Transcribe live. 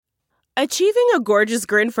Achieving a gorgeous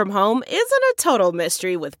grin from home isn't a total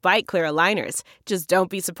mystery with Bite Clear aligners. Just don't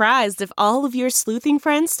be surprised if all of your sleuthing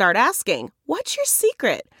friends start asking, "What's your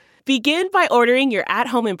secret?" Begin by ordering your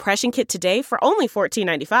at-home impression kit today for only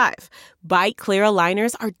 $14.95. Bite Clear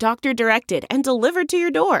aligners are doctor-directed and delivered to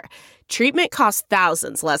your door. Treatment costs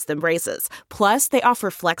thousands less than braces. Plus, they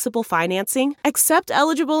offer flexible financing, accept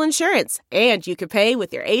eligible insurance, and you can pay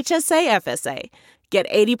with your HSA FSA. Get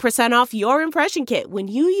 80% off your impression kit when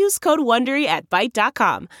you use code WONDERY at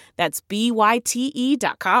Byte.com. That's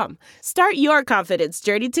BYTE.com. Start your confidence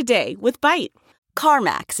journey today with Byte.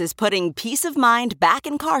 CarMax is putting peace of mind back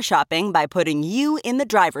in car shopping by putting you in the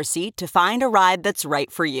driver's seat to find a ride that's right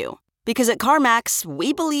for you. Because at CarMax,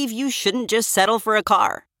 we believe you shouldn't just settle for a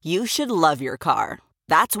car. You should love your car.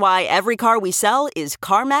 That's why every car we sell is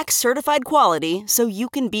CarMax certified quality, so you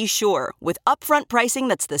can be sure with upfront pricing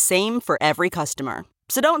that's the same for every customer.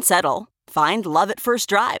 So don't settle. Find love at first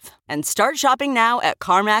drive and start shopping now at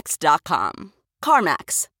CarMax.com.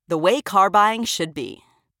 CarMax, the way car buying should be.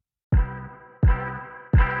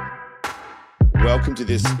 Welcome to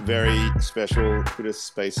this very special Twitter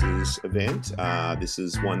Spaces event. This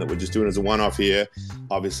is one that we're just doing as a one-off here.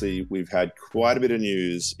 Obviously, we've had quite a bit of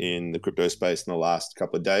news in the crypto space in the last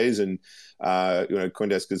couple of days, and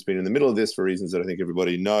CoinDesk has been in the middle of this for reasons that I think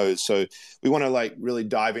everybody knows. So we want to really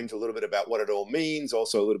dive into a little bit about what it all means,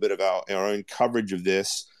 also a little bit about our own coverage of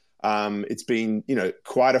this. It's been,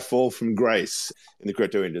 quite a fall from grace in the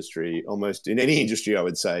crypto industry, almost in any industry, I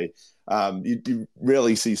would say. You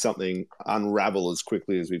rarely see something unravel as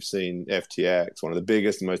quickly as we've seen FTX, one of the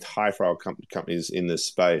biggest and most high-profile companies in this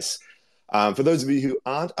space. For those of you who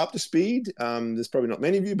aren't up to speed, there's probably not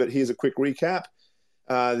many of you, but here's a quick recap.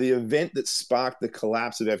 The event that sparked the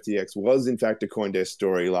collapse of FTX was, in fact, a CoinDesk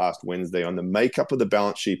story last Wednesday on the makeup of the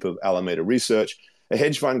balance sheet of Alameda Research, a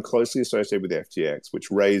hedge fund closely associated with FTX,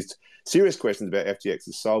 which raised serious questions about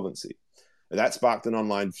FTX's solvency. That sparked an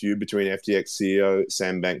online feud between FTX CEO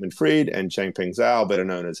Sam Bankman-Fried and Changpeng Zhao, better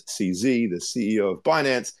known as CZ, the CEO of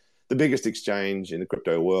Binance, the biggest exchange in the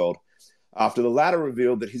crypto world, after the latter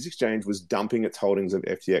revealed that his exchange was dumping its holdings of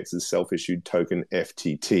FTX's self-issued token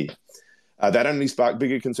FTT. That only sparked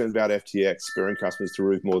bigger concerns about FTX, spurring customers to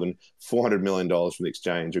remove more than $400 million from the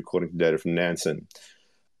exchange, according to data from Nansen.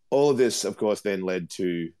 All of this, of course, then led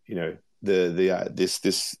to,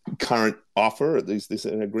 this current offer, at least this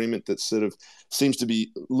an agreement that sort of seems to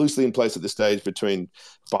be loosely in place at this stage between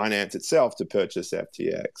Binance itself to purchase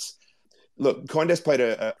FTX. Look, CoinDesk played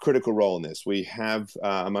a critical role in this. We have,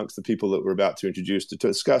 amongst the people that we're about to introduce to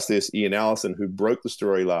discuss this, Ian Allison, who broke the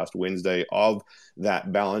story last Wednesday of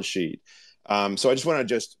that balance sheet. So I just want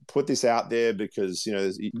to put this out there because,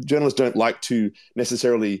 journalists don't like to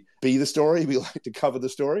necessarily be the story. We like to cover the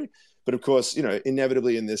story. But of course,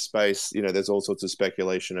 inevitably in this space, there's all sorts of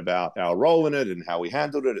speculation about our role in it and how we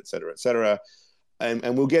handled it, et cetera, et cetera.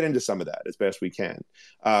 And we'll get into some of that as best we can.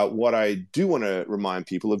 What I do want to remind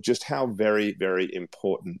people of just how very, very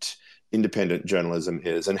important independent journalism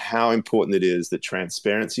is and how important it is that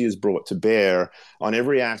transparency is brought to bear on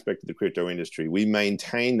every aspect of the crypto industry. We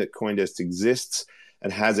maintain that CoinDesk exists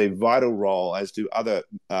and has a vital role, as do other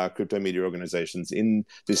crypto media organizations in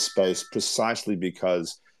this space, precisely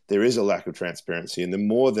because there is a lack of transparency. And the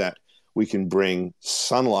more that we can bring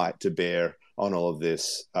sunlight to bear on all of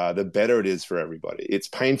this, the better it is for everybody. It's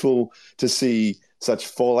painful to see such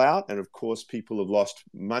fallout. And of course, people have lost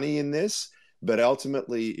money in this. But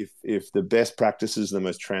ultimately, if the best practices, the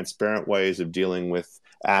most transparent ways of dealing with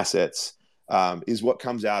assets is what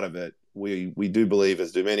comes out of it, we do believe,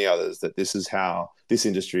 as do many others, that this is how this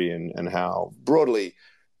industry and how broadly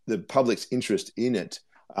the public's interest in it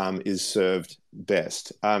is served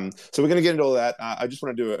best. So we're going to get into all that. I just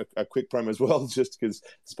want to do a quick promo as well, just because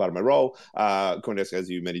it's part of my role. CoinDesk, as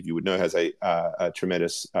many of you would know, has a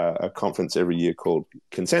tremendous conference every year called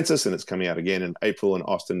Consensus, and it's coming out again in April in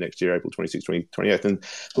Austin next year, April 26th, 28th. And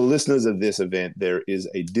for listeners of this event, there is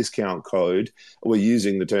a discount code. We're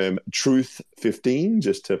using the term Truth15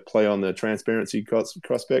 just to play on the transparency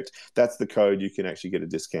prospect. That's the code. You can actually get a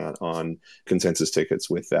discount on Consensus tickets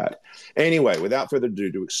with that. Anyway, without further ado,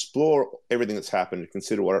 to explore everything that's happened and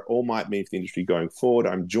consider what it all might mean for the industry going forward,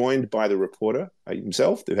 I'm joined by the reporter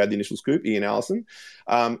himself who had the initial scoop, Ian Allison,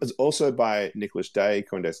 as also by Nicholas Day,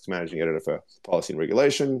 CoinDesk's managing editor for policy and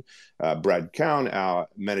regulation, Brad Cowan, our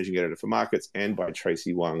managing editor for markets, and by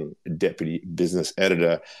Tracy Wang, deputy business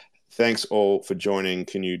editor. Thanks all for joining.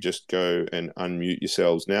 Can you just go and unmute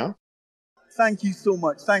yourselves now? Thank you so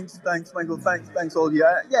much. Thanks, Michael. Thanks all of you.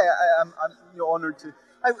 I'm honored to.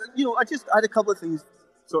 I had a couple of things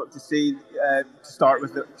sort of to say to start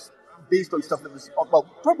with. based on stuff that was, well,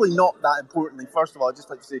 probably not that importantly. First of all, I'd just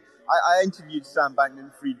like to say, I interviewed Sam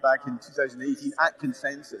Bankman-Fried back in 2018 at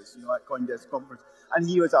Consensus, at CoinDesk conference, and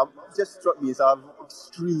he was just struck me as an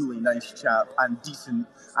extremely nice chap and decent,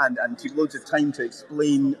 and took loads of time to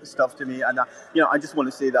explain stuff to me. And I just want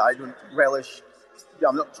to say that I don't relish.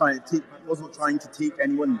 I'm not wasn't trying to take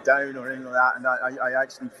anyone down or anything like that, and I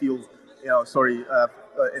actually feel, sorry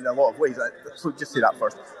in a lot of ways. So just say that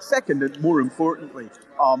first. Second, and more importantly,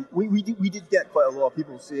 we did get quite a lot of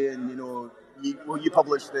people saying, you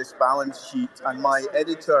publish this balance sheet, and my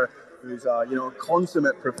editor, who's a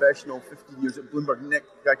consummate professional, 15 years at Bloomberg, a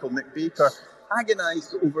guy called Nick Baker,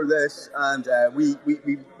 agonized over this, and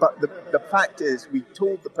but the fact is, we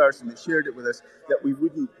told the person that shared it with us that we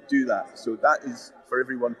wouldn't do that. So that is, for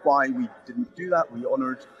everyone, why we didn't do that. We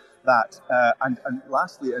honored that. And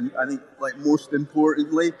lastly, and I think most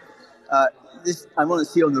importantly, this, I want to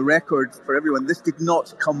say on the record for everyone, this did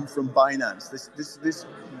not come from Binance. This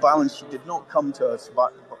balance sheet did not come to us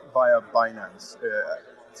via Binance.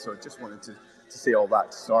 So just wanted to say all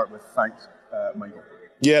that to start with. Thanks, Michael.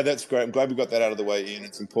 Yeah, that's great. I'm glad we got that out of the way, Ian.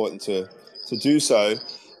 It's important to do so.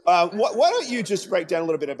 Why don't you just break down a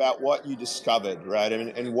little bit about what you discovered, right?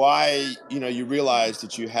 And why you realized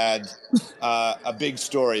that you had a big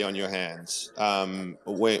story on your hands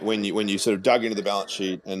when you sort of dug into the balance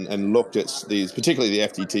sheet and looked at these, particularly the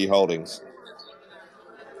FTT holdings.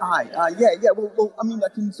 Yeah. Well, I mean, I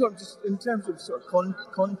can sort of just, in terms of sort of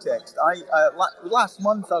context, last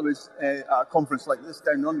month I was at a conference like this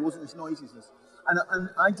down in London. It wasn't as noisy as this. And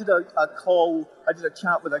I did a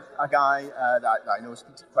chat with a guy that I know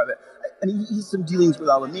speaks quite a bit, and he's some dealings with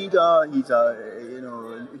Alameda. He's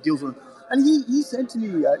deals with, and he said to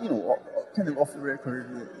me, kind of off the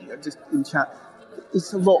record, just in chat,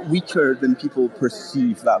 it's a lot weaker than people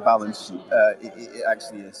perceive, that balance sheet. It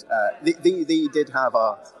actually is. They did have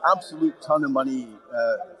a absolute ton of money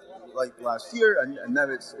like last year, and now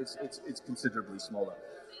it's considerably smaller.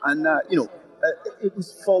 And it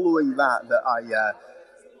was following that I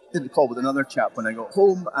did a call with another chap when I got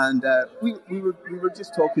home, and we were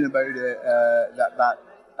just talking about it.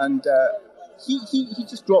 And he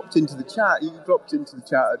just dropped into the chat. He dropped into the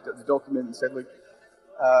chat at the document and said, "Look,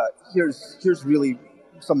 here's really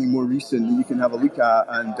something more recent that you can have a look at,"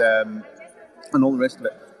 and all the rest of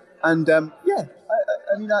it. And I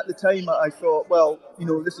mean, at the time I thought, well,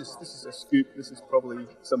 this is a scoop. This is probably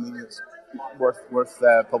something that's worth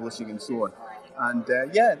publishing and so on. And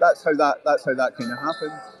that's how that kind of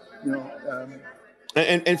happened.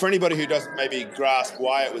 And for anybody who doesn't maybe grasp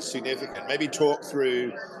why it was significant, maybe talk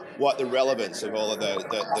through what the relevance of all of the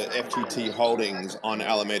FTT holdings on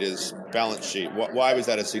Alameda's balance sheet. Why was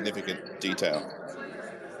that a significant detail?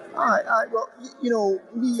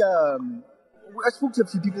 Well, I spoke to a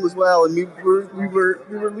few people as well, and we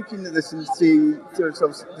were looking at this and saying to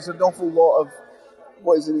ourselves, there's an awful lot of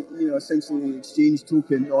what is essentially an exchange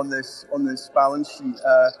token on this balance sheet.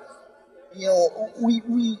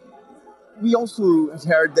 We also had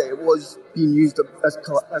heard that it was being used as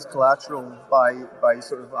collateral by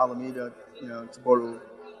sort of Alameda, to borrow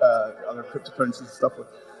other cryptocurrencies and stuff.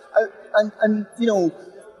 And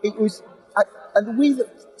it was, and the way that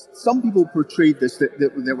some people portrayed this, that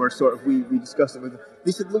they were sort of, we discussed it with them.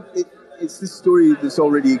 They said, look, it's this story that's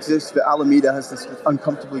already exists, that Alameda has this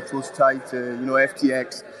uncomfortably close tie to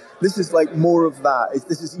FTX. This is like more of that.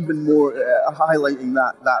 This is even more highlighting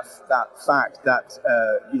that fact that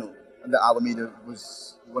that Alameda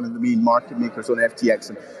was one of the main market makers on FTX,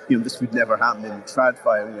 and this would never happen in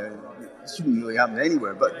TradFi. It shouldn't really happen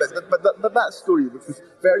anywhere. But that story, which was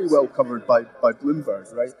very well covered by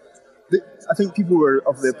Bloomberg, right? I think people were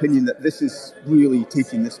of the opinion that this is really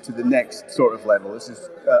taking this to the next sort of level. This is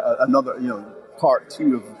another, part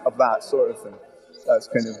two of that sort of thing. That's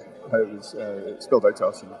kind of how it was spilled out to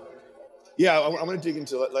us. Yeah, I'm going to dig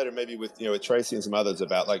into it later, maybe with Tracy and some others,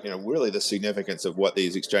 about really the significance of what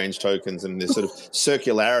these exchange tokens and this sort of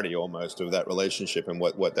circularity almost of that relationship and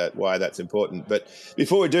why that's important. But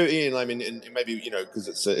before we do, Ian, I mean, and maybe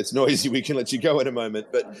because it's noisy, we can let you go in a moment.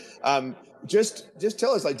 But just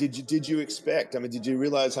tell us, did you expect? I mean, did you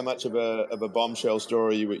realize how much of a bombshell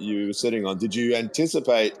story you were sitting on? Did you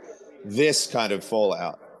anticipate this kind of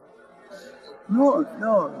fallout? No.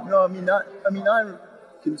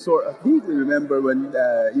 I can sort of vaguely remember when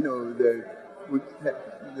the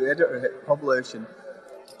editor hit publish, and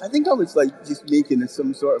I think I was just making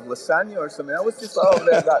some sort of lasagna or something. I was just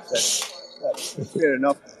that's it. That's fair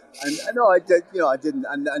enough. And I know I did, I didn't,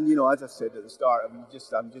 and as I said at the start, I'm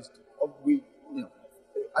just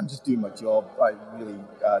doing my job. I really,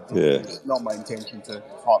 it's not my intention to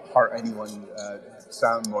hurt anyone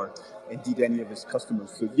Sam or indeed any of his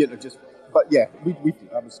customers. So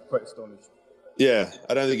I was quite astonished. Yeah,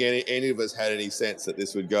 I don't think any of us had any sense that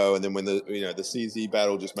this would go. And then when the CZ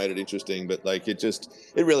battle just made it interesting, but like it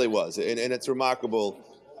really was, and it's remarkable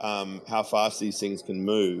how fast these things can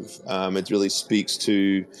move. It really speaks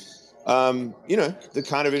to the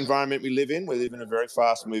kind of environment we live in. We live in a very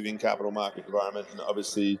fast-moving capital market environment, and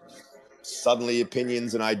obviously, suddenly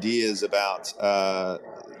opinions and ideas about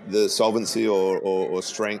the solvency or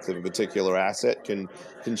strength of a particular asset can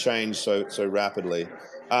change so rapidly.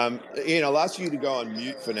 Ian, I'll ask you to go on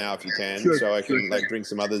mute for now if you can, so I can bring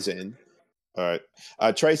some others in. All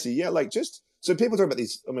right, Tracy. Yeah, so people talk about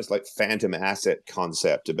these almost like phantom asset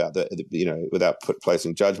concept about without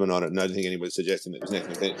placing judgment on it. And I don't think anybody's suggesting that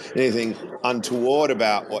there's anything untoward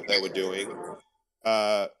about what they were doing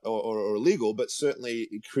or illegal, but certainly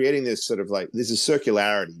creating this sort of this is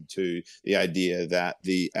circularity to the idea that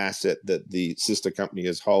the asset that the sister company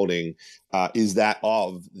is holding is that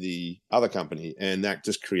of the other company, and that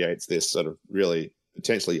just creates this sort of really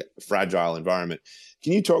potentially fragile environment.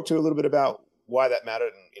 Can you talk to a little bit about why that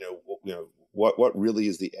mattered, and what really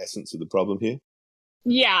is the essence of the problem here?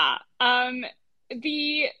 Yeah,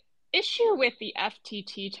 the issue with the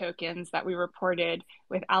FTT tokens that we reported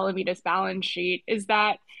with Alameda's balance sheet is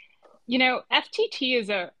that, FTT is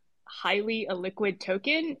a highly illiquid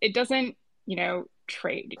token. It doesn't,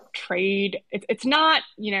 trade. It's not,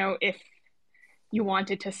 if you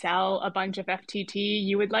wanted to sell a bunch of FTT,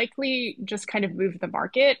 you would likely just kind of move the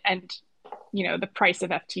market and, the price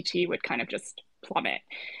of FTT would kind of just plummet.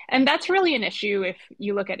 And that's really an issue if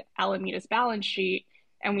you look at Alameda's balance sheet.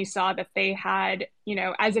 And we saw that they had,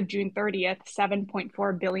 as of June 30th,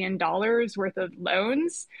 $7.4 billion worth of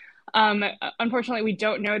loans. Unfortunately, we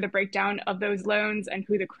don't know the breakdown of those loans and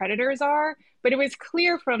who the creditors are, but it was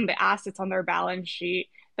clear from the assets on their balance sheet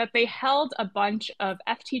that they held a bunch of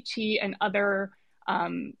FTT and other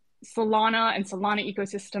Solana and Solana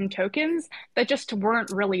ecosystem tokens that just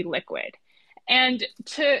weren't really liquid. And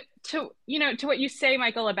to what you say,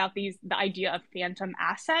 Michael, about the idea of phantom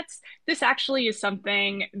assets, this actually is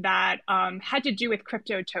something that had to do with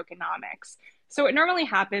crypto tokenomics. So what normally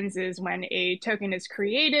happens is when a token is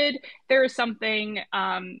created, there is something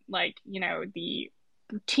the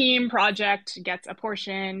team project gets a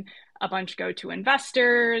portion, a bunch go to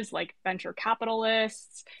investors like venture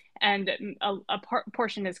capitalists, and a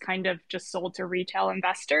portion is kind of just sold to retail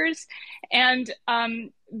investors. And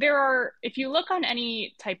if you look on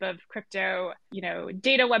any type of crypto,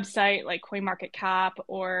 data website like CoinMarketCap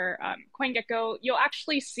or CoinGecko, you'll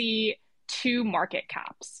actually see two market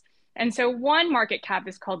caps. And so one market cap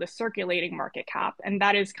is called the circulating market cap, and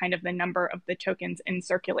that is kind of the number of the tokens in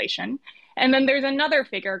circulation. And then there's another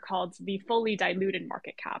figure called the fully diluted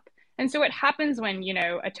market cap. And so what happens when,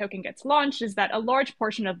 a token gets launched is that a large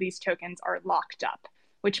portion of these tokens are locked up,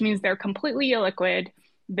 which means they're completely illiquid.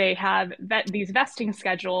 They have these vesting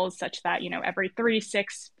schedules such that, every 3,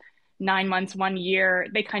 6, 9 months, 1 year,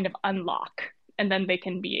 they kind of unlock, and then they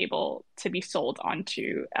can be able to be sold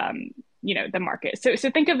onto, the market. So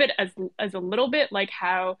think of it as a little bit like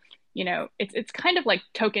how, it's kind of like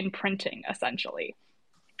token printing, essentially.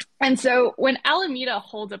 And so when Alameda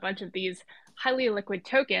holds a bunch of these highly liquid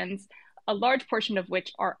tokens, a large portion of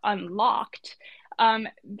which are unlocked,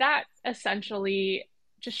 that essentially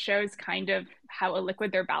just shows kind of how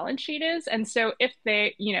illiquid their balance sheet is. And so if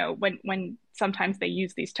they, when sometimes they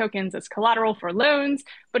use these tokens as collateral for loans,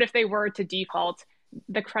 but if they were to default,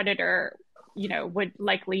 the creditor, would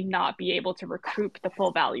likely not be able to recoup the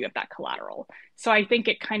full value of that collateral. So I think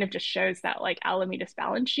it kind of just shows that Alameda's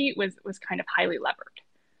balance sheet was kind of highly levered.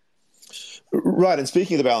 Right. And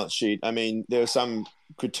speaking of the balance sheet, I mean, there was some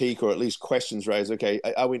critique or at least questions raised. Okay,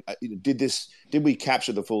 did we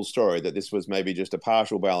capture the full story, that this was maybe just a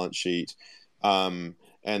partial balance sheet, and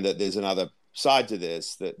that there's another side to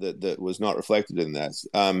this that was not reflected in that?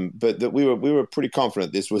 But that we were pretty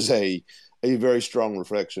confident this was a very strong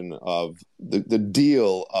reflection of the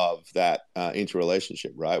deal of that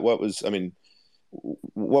interrelationship, right? What were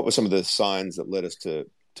some of the signs that led us to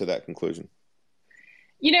that conclusion?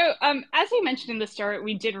 As we mentioned in the start,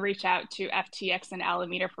 we did reach out to FTX and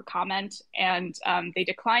Alameda for comment, and they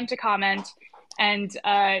declined to comment. And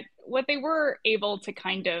what they were able to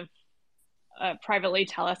kind of privately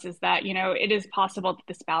tell us is that, it is possible that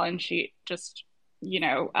this balance sheet just,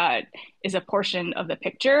 is a portion of the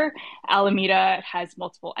picture. Alameda has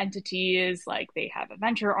multiple entities, like they have a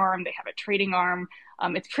venture arm, they have a trading arm.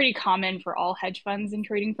 It's pretty common for all hedge funds and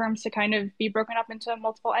trading firms to kind of be broken up into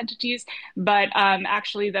multiple entities. But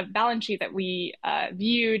actually, the balance sheet that we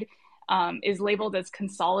viewed is labeled as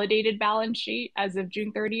consolidated balance sheet as of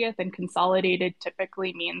June 30th. And consolidated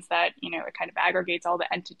typically means that, it kind of aggregates all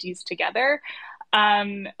the entities together.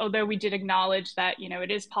 Although we did acknowledge that,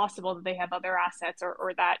 it is possible that they have other assets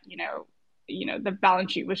or that, the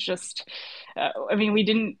balance sheet was just, we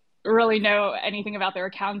didn't really know anything about their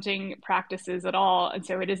accounting practices at all. And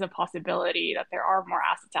so it is a possibility that there are more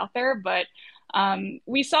assets out there. But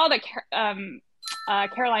we saw that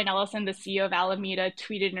Caroline Ellison, the CEO of Alameda,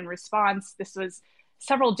 tweeted in response. This was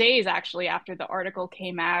several days actually after the article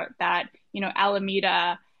came out that,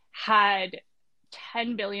 Alameda had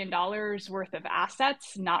 $10 billion worth of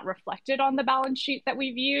assets not reflected on the balance sheet that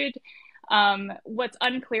we viewed. What's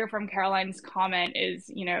unclear from Caroline's comment is,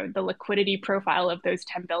 the liquidity profile of those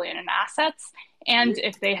 10 billion in assets, and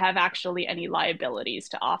if they have actually any liabilities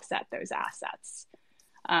to offset those assets.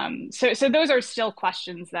 So those are still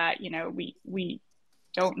questions that, we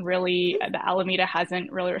don't really, the Alameda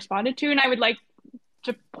hasn't really responded to. And I would like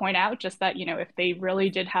to point out just that, if they really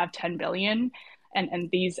did have 10 billion and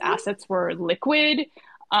these assets were liquid,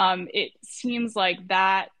 it seems like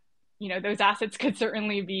that, those assets could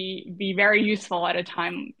certainly be very useful at a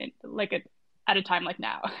time like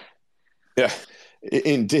now. Yeah,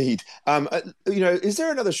 indeed. Is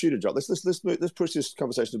there another shoe to drop? Let's push this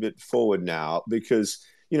conversation a bit forward now, because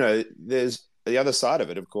there's the other side of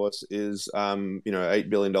it. Of course, is $8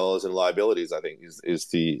 billion in liabilities. I think is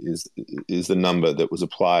the number that was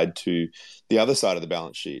applied to the other side of the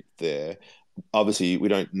balance sheet there. Obviously, we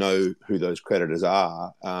don't know who those creditors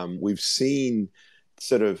are. We've seen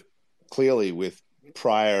sort of clearly with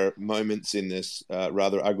prior moments in this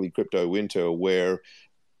rather ugly crypto winter where,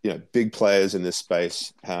 big players in this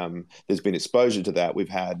space, there's been exposure to that. We've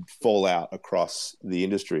had fallout across the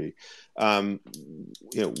industry.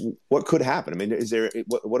 What could happen? I mean,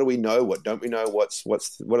 what do we know? What don't we know? What's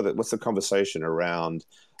the conversation around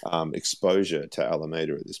exposure to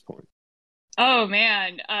Alameda at this point? Oh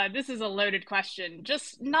man, this is a loaded question.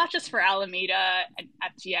 Not just for Alameda and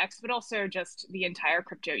FTX, but also just the entire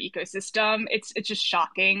crypto ecosystem. It's just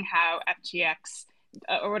shocking how FTX,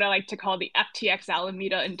 or what I like to call the FTX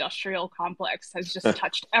Alameda industrial complex, has just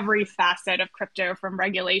touched every facet of crypto, from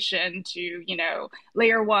regulation to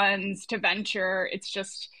layer ones to venture. It's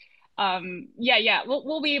just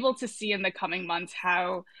We'll be able to see in the coming months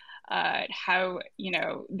how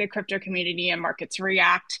the crypto community and markets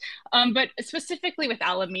react. But specifically with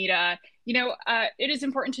Alameda, it is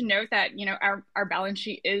important to note that our balance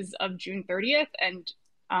sheet is of June 30th, and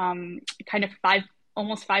kind of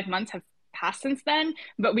almost 5 months have passed since then.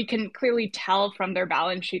 But we can clearly tell from their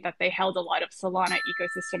balance sheet that they held a lot of Solana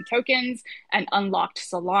ecosystem tokens and unlocked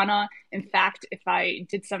Solana. In fact, if I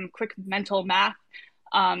did some quick mental math,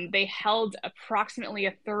 they held approximately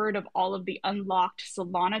a third of all of the unlocked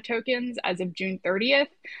Solana tokens as of June 30th.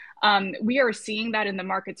 We are seeing that in the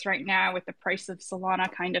markets right now with the price of Solana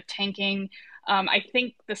kind of tanking. I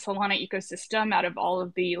think the Solana ecosystem, out of all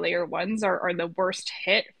of the layer ones, are the worst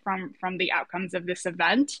hit from the outcomes of this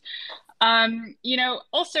event.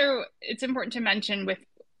 Also, it's important to mention with,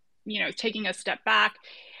 taking a step back,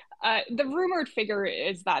 the rumored figure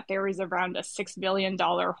is that there is around a $6 billion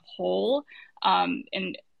hole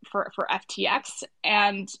for FTX.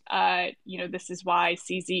 And, this is why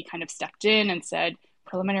CZ kind of stepped in and said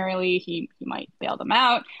preliminarily he might bail them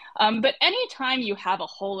out. But anytime you have a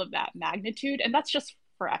hole of that magnitude, and that's just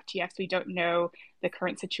for FTX, we don't know the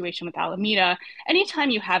current situation with Alameda.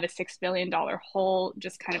 Anytime you have a $6 billion hole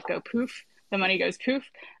just kind of go poof, the money goes poof,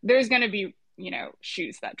 there's going to be,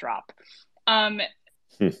 shoes that drop.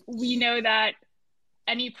 We know that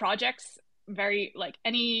any projects,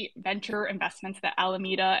 any venture investments that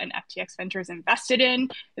Alameda and FTX Ventures invested in,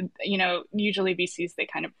 usually VCs, they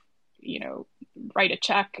kind of, write a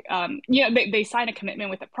check. They sign a commitment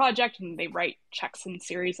with a project and they write checks in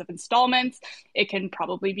series of installments. It can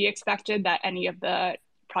probably be expected that any of the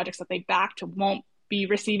projects that they backed won't be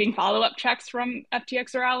receiving follow-up checks from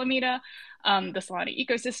FTX or Alameda. The Solana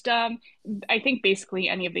ecosystem, I think basically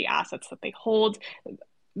any of the assets that they hold,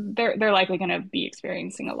 they're likely going to be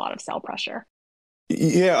experiencing a lot of sell pressure.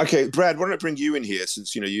 Yeah. Okay, Brad, why don't I bring you in here,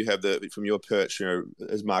 since you have from your perch,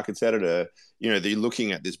 as markets editor, they're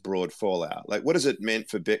looking at this broad fallout. Like, what has it meant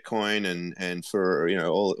for Bitcoin and for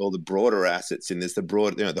all the broader assets in this,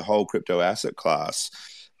 the whole crypto asset class?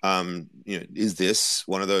 Is this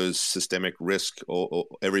one of those systemic risk, or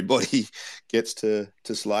everybody gets to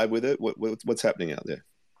slide with it? What's happening out there?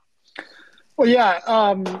 Well, yeah.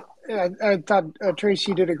 I thought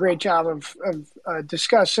Tracy did a great job of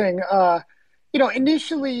discussing.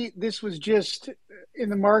 Initially this was just in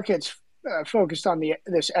the markets focused on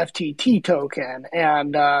this FTT token,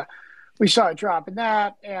 and we saw a drop in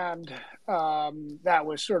that, and that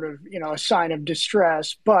was sort of, a sign of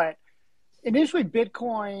distress. But initially,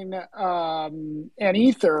 Bitcoin and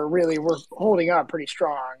Ether really were holding up pretty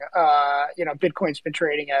strong. Bitcoin's been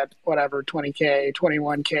trading at whatever, 20K,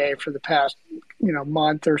 21K for the past,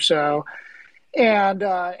 month or so. And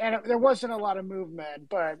there wasn't a lot of movement,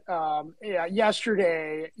 but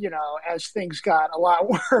yesterday, as things got a lot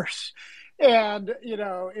worse, and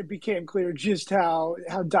it became clear just how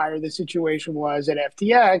dire the situation was at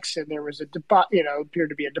FTX, and there was appeared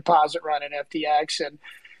to be a deposit run in FTX, and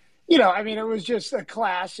it was just a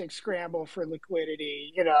classic scramble for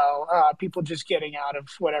liquidity, people just getting out of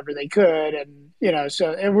whatever they could. And,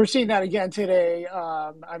 and we're seeing that again today.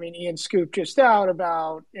 Ian scooped just out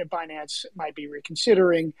about Binance might be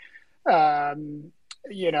reconsidering,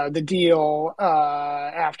 the deal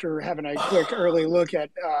after having a quick early look at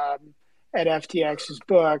FTX's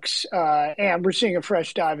books. And we're seeing a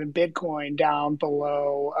fresh dive in Bitcoin down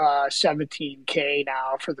below 17K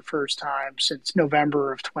now for the first time since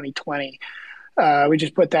November of 2020. We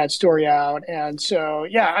just put that story out. And so,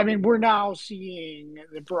 we're now seeing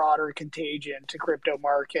the broader contagion to crypto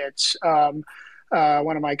markets. One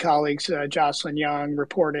of my colleagues, Jocelyn Young,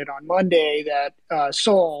 reported on Monday that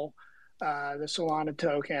Sol, the Solana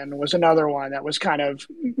token, was another one that was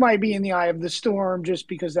might be in the eye of the storm, just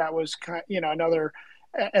because that was another,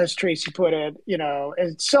 as Tracy put it,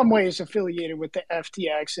 in some ways affiliated with the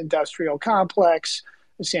FTX industrial complex,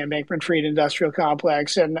 the Sam Bankman-Fried industrial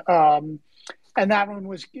complex, and that one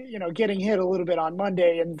was getting hit a little bit on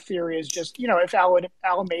Monday. And the theory is just if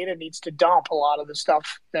Alameda needs to dump a lot of the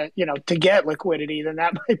stuff that to get liquidity, then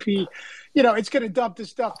that might be it's going to dump the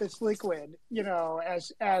stuff that's liquid,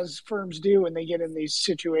 as firms do when they get in these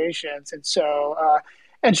situations. And so,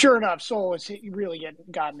 and sure enough, Sol has really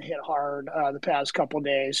gotten hit hard the past couple of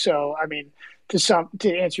days. So,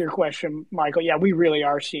 to answer your question, Michael, we really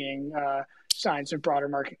are seeing signs of broader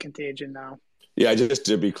market contagion now. Yeah, just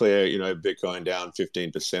to be clear, Bitcoin down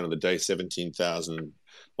 15% on the day,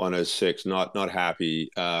 17,106. Not happy.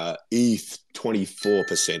 ETH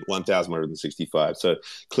 24%, 1,165. So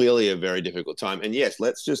clearly a very difficult time. And yes,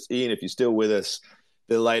 let's just, Ian, if you're still with us,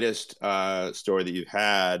 the latest story that you've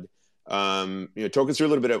had, talk us through a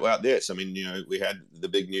little bit about this. We had the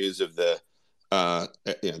big news of the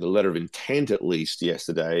letter of intent at least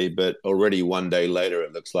yesterday, but already one day later,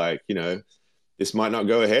 it looks like, this might not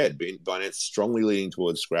go ahead. Binance strongly leaning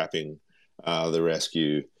towards scrapping the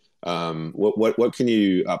rescue. What can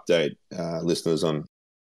you update listeners on?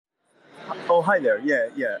 Oh, hi there. Yeah.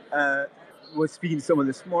 Was speaking to someone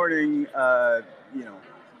this morning.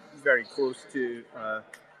 Very close to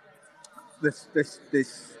this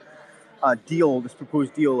deal, this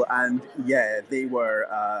proposed deal, and they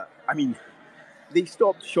were. They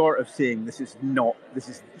stopped short of saying this she's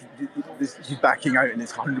backing out and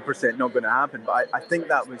it's 100% not going to happen. But I think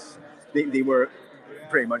that was they were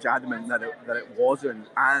pretty much adamant that it wasn't.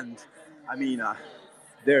 And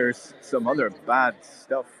there's some other bad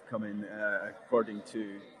stuff coming, according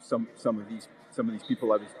to some of these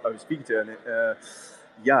people I was speaking to, and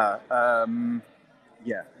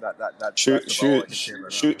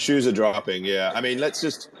shoes are dropping. Yeah, let's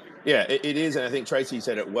just. Yeah, it is, and I think Tracy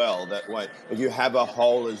said it well, that if you have a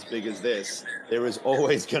hole as big as this, there is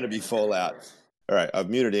always going to be fallout. All right,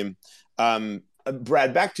 I've muted him.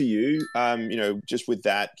 Brad, back to you. Just with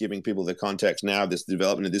that, giving people the context now, this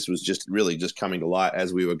development of this was just really just coming to light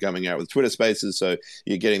as we were coming out with Twitter Spaces, so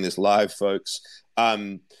you're getting this live, folks.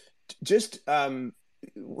 What does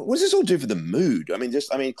this all do for the mood?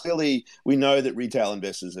 Clearly we know that retail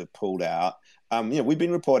investors have pulled out. We've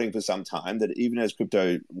been reporting for some time that even as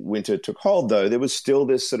crypto winter took hold, though, there was still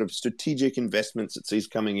this sort of strategic investments that sees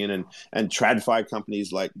coming in and TradFi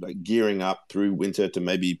companies like gearing up through winter to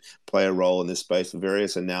maybe play a role in this space.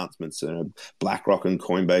 Various announcements, BlackRock and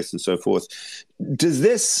Coinbase and so forth. Does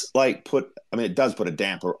this it does put a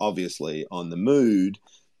damper, obviously, on the mood,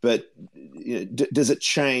 but does it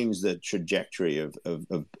change the trajectory of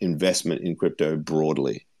investment in crypto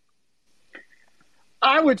broadly?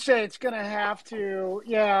 I would say it's going to have to.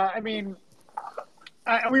 Yeah,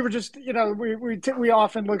 we were just, we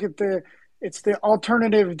often look at it's the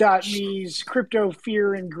alternative.me's crypto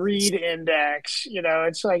fear and greed index.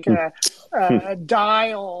 It's like a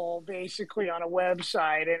dial basically on a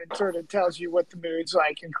website, and it sort of tells you what the mood's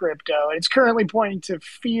like in crypto. And it's currently pointing to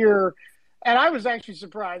fear. And I was actually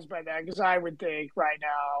surprised by that, because I would think right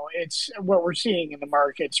now it's what we're seeing in the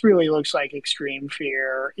markets really looks like extreme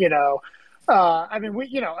fear.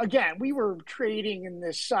 We were trading in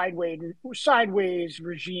this sideways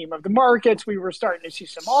regime of the markets. We were starting to see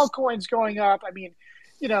some altcoins going up.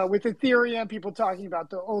 with Ethereum, people talking about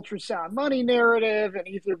the ultrasound money narrative and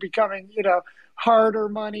Ether becoming, harder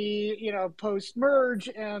money, post merge,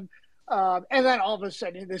 and then all of a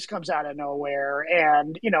sudden this comes out of nowhere,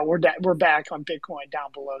 and we're back on Bitcoin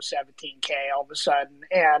down below 17K all of a sudden,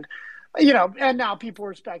 and and now people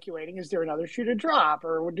are speculating: is there another shoe to drop,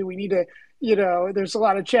 or do we need to? There's a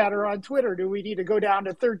lot of chatter on Twitter. Do we need to go down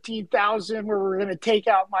to 13,000 where we're going to take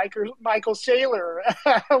out Michael Saylor,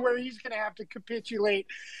 where he's going to have to capitulate?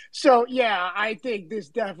 So, yeah, I think this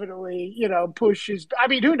definitely, pushes. I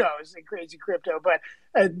mean, who knows in crazy crypto, but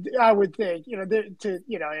I would think,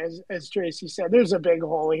 as Tracy said, there's a big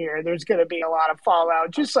hole here. There's going to be a lot of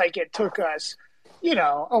fallout, just like it took us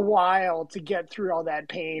a while to get through all that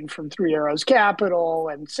pain from Three Arrows Capital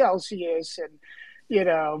and Celsius and,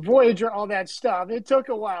 Voyager, all that stuff. It took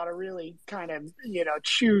a while to really kind of,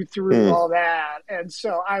 chew through all that. And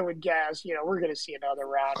so I would guess, we're going to see another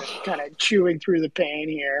round of kind of chewing through the pain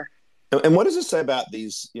here. And what does it say about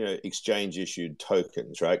these, exchange-issued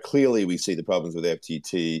tokens, right? Clearly, we see the problems with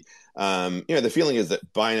FTT. The feeling is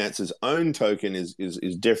that Binance's own token is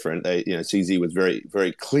different. CZ was very,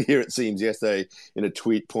 very clear, it seems, yesterday in a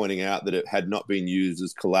tweet pointing out that it had not been used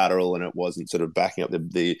as collateral and it wasn't sort of backing up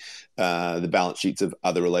the balance sheets of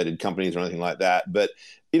other related companies or anything like that. But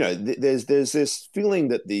there's this feeling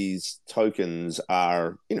that these tokens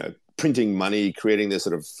are, printing money, creating this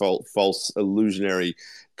sort of false illusionary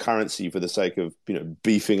currency for the sake of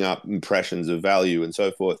beefing up impressions of value and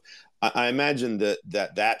so forth. I imagine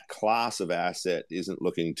that class of asset isn't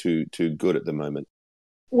looking too good at the moment.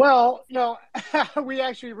 Well, we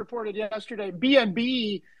actually reported yesterday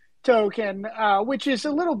BNB token, which is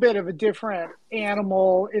a little bit of a different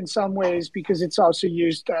animal in some ways because it's also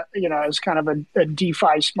used, as kind of a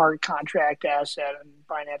DeFi smart contract asset and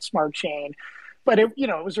Binance Smart Chain. But it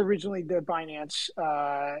was originally the Binance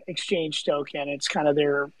exchange token. It's kind of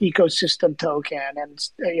their ecosystem token, and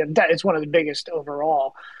it's one of the biggest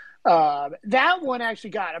overall. That one actually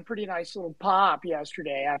got a pretty nice little pop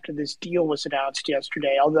yesterday after this deal was announced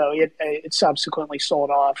yesterday, although it subsequently sold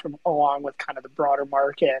off along with kind of the broader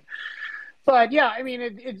market. But yeah, I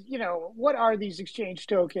mean, what are these exchange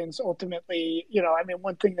tokens ultimately?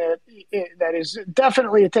 One thing that is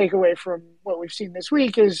definitely a takeaway from what we've seen this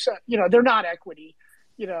week is, they're not equity.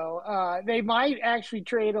 They might actually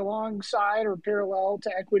trade alongside or parallel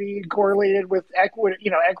to equity, correlated with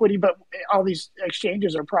equity, but all these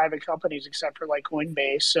exchanges are private companies except for like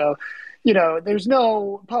Coinbase. So, there's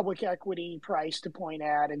no public equity price to point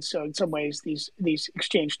at. And so in some ways, these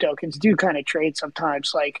exchange tokens do kind of trade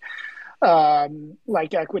sometimes like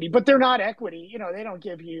equity, but they're not equity. They don't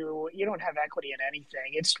you don't have equity in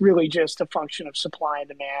anything. It's really just a function of supply and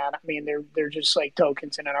demand. I mean, they're just like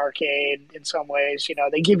tokens in an arcade in some ways.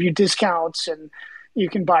 They give you discounts and you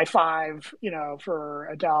can buy 5,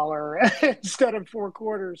 for $1 instead of 4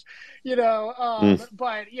 quarters, but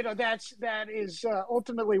that is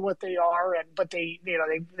ultimately what they are. But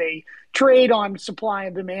they trade on supply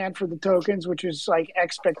and demand for the tokens, which is like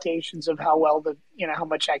expectations of how well how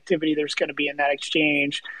much activity there's going to be in that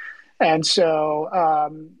exchange. And so,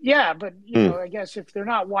 but, I guess if they're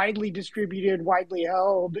not widely distributed, widely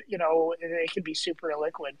held, they can be super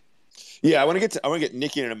illiquid. Yeah, I want to get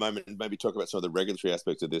Nick in a moment and maybe talk about some of the regulatory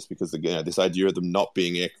aspects of this, because this idea of them not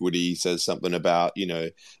being equity says something about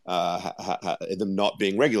them not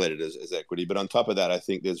being regulated as equity. But on top of that, I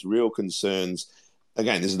think there's real concerns.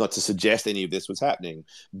 Again, this is not to suggest any of this was happening,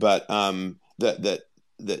 but that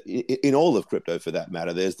in all of crypto, for that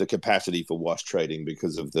matter, there's the capacity for wash trading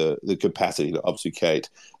because of the capacity to obfuscate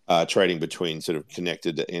trading between sort of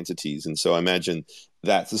connected entities. And so I imagine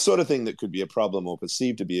that's the sort of thing that could be a problem or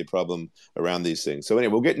perceived to be a problem around these things. So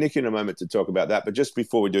anyway, we'll get Nick in a moment to talk about that. But just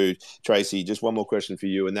before we do, Tracy, just one more question for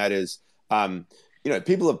you, and that is,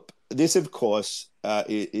 this, of course,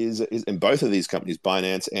 is in both of these companies,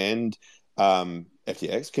 Binance and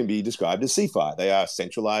FTX, can be described as CeFi. They are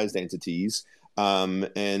centralized entities. At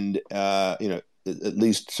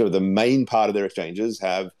least sort of the main part of their exchanges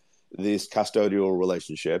have this custodial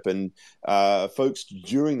relationship. And folks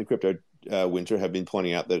during the crypto winter have been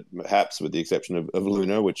pointing out that perhaps with the exception of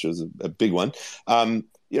Luna, which is a big one,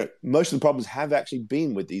 most of the problems have actually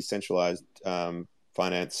been with these centralized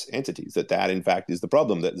finance entities, that in fact is the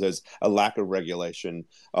problem, that there's a lack of regulation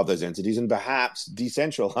of those entities, and perhaps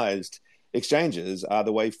decentralized exchanges are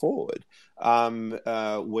the way forward,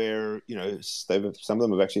 where some of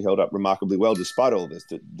them have actually held up remarkably well despite all this.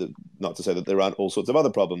 Not to say that there aren't all sorts of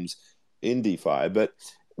other problems in DeFi, but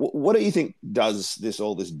what do you think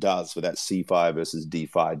all this does for that CeFi versus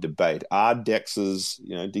DeFi debate? Are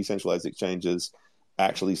DEXs, decentralized exchanges,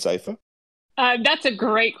 actually safer? That's a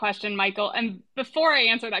great question, Michael. And before I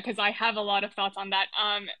answer that, because I have a lot of thoughts on that,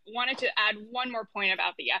 wanted to add one more point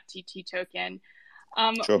about the FTT token.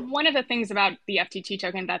 Sure. One of the things about the FTT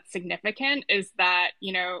token that's significant is that,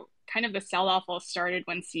 kind of the sell-off all started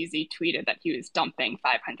when CZ tweeted that he was dumping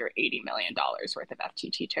 $580 million worth of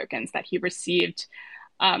FTT tokens that he received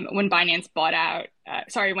when when FTX bought out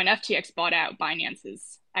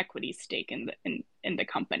Binance's equity stake in the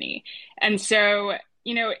company. And so,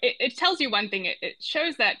 it tells you one thing. It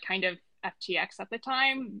shows that kind of FTX at the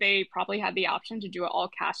time, they probably had the option to do an all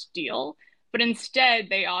cash deal, but instead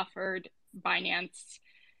they offered Binance,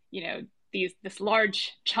 this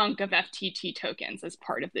large chunk of FTT tokens as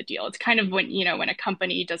part of the deal. It's kind of when a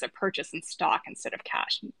company does a purchase in stock instead of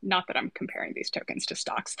cash. Not that I'm comparing these tokens to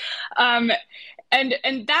stocks. And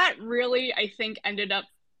that really, I think, ended up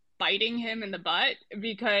biting him in the butt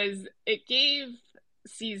because it gave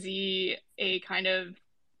CZ a kind of,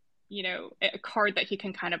 a card that he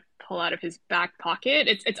can kind of pull out of his back pocket.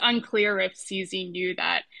 It's unclear if CZ knew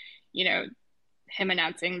that, him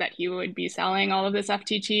announcing that he would be selling all of this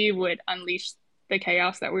FTT would unleash the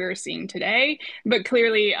chaos that we were seeing today. But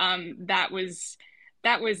clearly, that was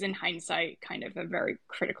in hindsight kind of a very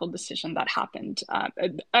critical decision that happened.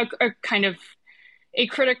 A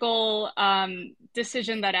critical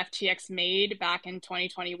decision that FTX made back in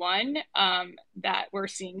 2021 that we're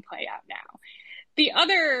seeing play out now. The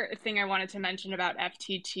other thing I wanted to mention about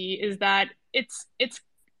FTT is that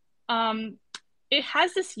it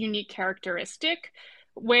has this unique characteristic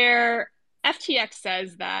where FTX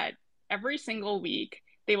says that every single week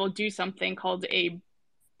they will do something called a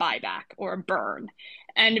buyback or a burn.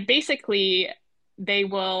 And basically, they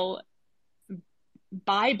will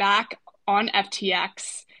buy back on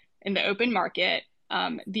FTX in the open market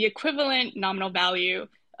the equivalent nominal value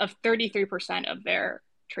of 33% of their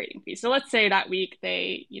trading fees. So let's say that week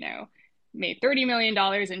they, made $30 million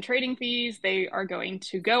in trading fees. They are going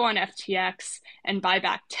to go on FTX and buy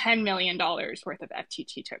back $10 million worth of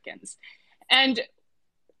FTT tokens. And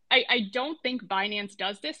I don't think Binance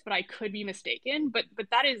does this, but I could be mistaken. But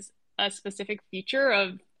that is a specific feature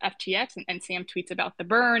of FTX, and Sam tweets about the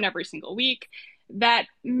burn every single week, that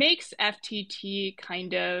makes FTT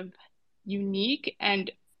kind of unique and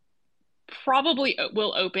probably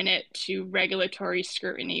will open it to regulatory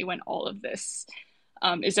scrutiny when all of this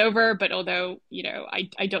is over. But although,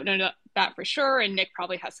 I don't know that for sure, and Nick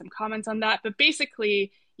probably has some comments on that. But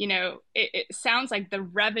basically, it sounds like the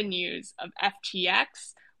revenues of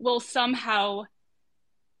FTX will somehow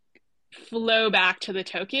flow back to the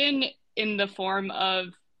token in the form of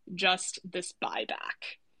just this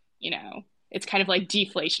buyback. It's kind of like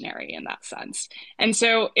deflationary in that sense. And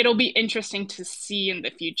so it'll be interesting to see in the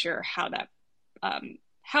future how that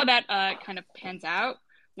kind of pans out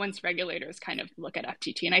once regulators kind of look at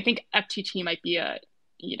FTT. And I think FTT might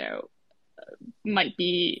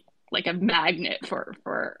be like a magnet for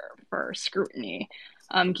scrutiny,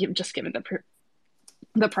 just given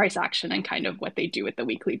the price action and kind of what they do with the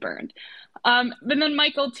weekly burn. But then,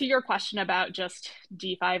 Michael, to your question about just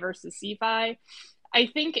DeFi versus CeFi, I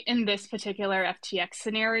think in this particular FTX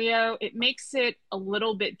scenario, it makes it a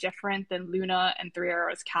little bit different than Luna and Three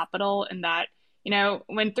Arrows Capital in that,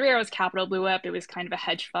 when Three Arrows Capital blew up, it was kind of a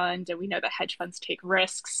hedge fund, and we know that hedge funds take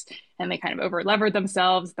risks and they kind of over-levered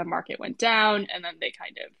themselves. The market went down and then they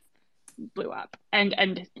kind of blew up.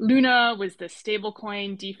 And Luna was this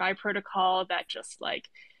stablecoin DeFi protocol that just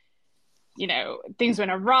things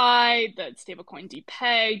went awry, the stablecoin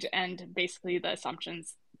depegged, and basically the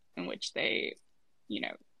assumptions in which they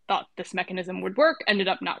thought this mechanism would work ended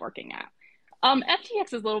up not working out.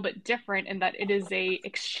 FTX is a little bit different in that it is a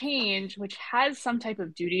exchange which has some type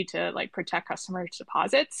of duty to protect customers'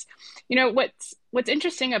 deposits. What's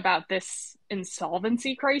interesting about this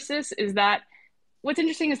insolvency crisis is that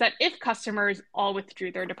if customers all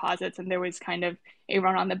withdrew their deposits and there was kind of a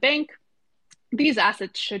run on the bank, these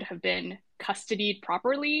assets should have been custodied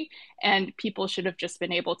properly, and people should have just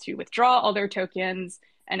been able to withdraw all their tokens,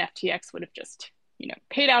 and FTX would have just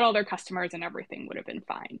paid out all their customers and everything would have been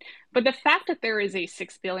fine. But the fact that there is a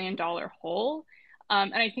 $6 billion hole,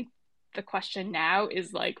 and I think the question now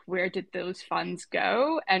is where did those funds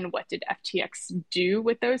go and what did FTX do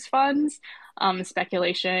with those funds?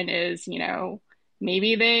 Speculation is,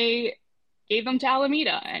 maybe they gave them to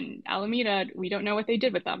Alameda, and Alameda, we don't know what they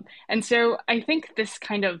did with them. And so I think this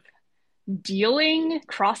kind of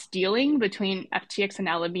cross-dealing between FTX and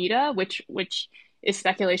Alameda, which is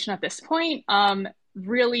speculation at this point,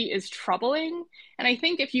 really is troubling. And I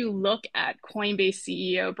think if you look at Coinbase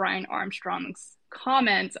CEO Brian Armstrong's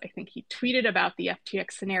comments, I think he tweeted about the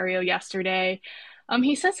FTX scenario yesterday.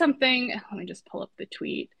 He said something, let me just pull up the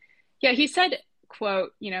tweet. Yeah, he said,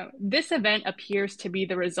 quote, this event appears to be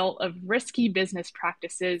the result of risky business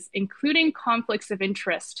practices, including conflicts of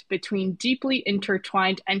interest between deeply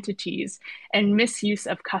intertwined entities and misuse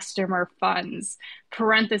of customer funds,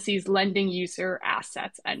 parentheses, lending user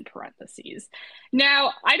assets, end parentheses.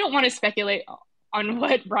 Now, I don't want to speculate on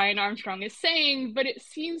what Brian Armstrong is saying, but it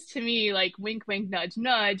seems to me like wink, wink, nudge,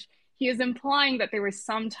 nudge. He is implying that there was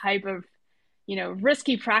some type of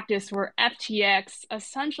risky practice where FTX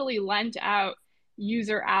essentially lent out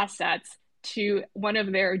user assets to one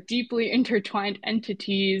of their deeply intertwined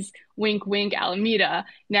entities, wink, wink, Alameda.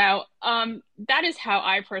 Now, that is how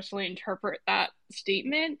I personally interpret that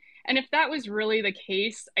statement. And if that was really the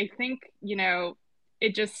case, I think,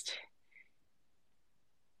 it just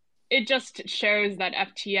shows that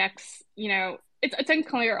FTX, it's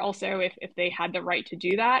unclear also if they had the right to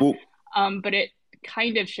do that. But it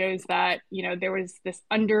kind of shows that, there was this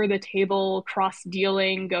under the table cross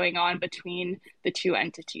dealing going on between the two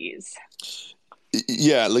entities.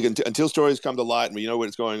 Yeah, look, until stories come to light and we know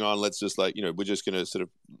what's going on, let's just we're just going to sort of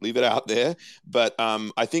leave it out there. But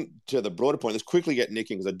I think to the broader point, let's quickly get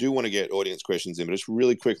Nick in, because I do want to get audience questions in, but just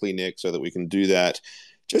really quickly, Nick, so that we can do that.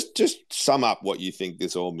 Just sum up what you think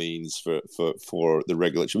this all means for the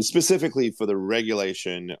regulation, specifically for the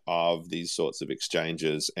regulation of these sorts of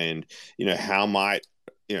exchanges, and how might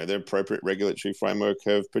the appropriate regulatory framework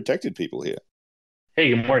have protected people here.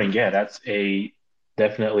 Hey, good morning. Yeah, that's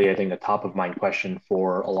definitely, I think, a top of mind question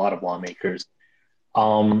for a lot of lawmakers.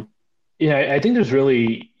 I think there's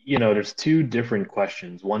really, there's two different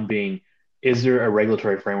questions. One being, is there a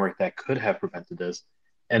regulatory framework that could have prevented this?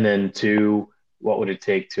 And then two, what would it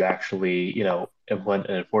take to actually, implement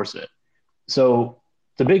and enforce it? So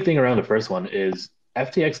the big thing around the first one is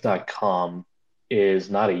FTX.com is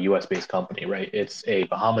not a US-based company, right? It's a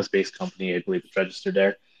Bahamas-based company. I believe it's registered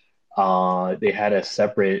there. They had a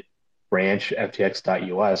separate branch,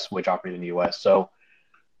 FTX.US, which operated in the US. So,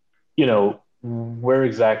 where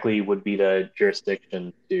exactly would be the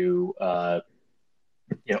jurisdiction to,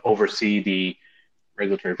 oversee the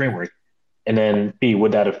regulatory framework? And then B,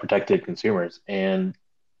 would that have protected consumers? And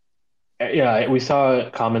we saw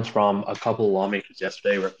comments from a couple of lawmakers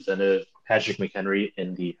yesterday, Representative Patrick McHenry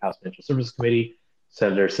in the House Financial Services Committee,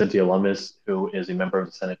 Senator Cynthia Lummis, who is a member of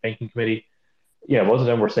the Senate Banking Committee. Most of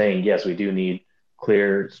them were saying, yes, we do need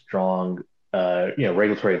clear, strong,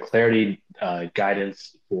 regulatory clarity,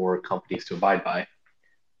 guidance for companies to abide by.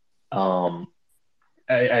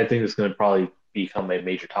 I think it's going to probably become a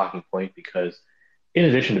major talking point because, in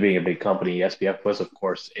addition to being a big company, SBF was, of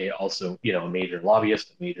course, also a major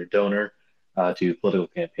lobbyist, a major donor to political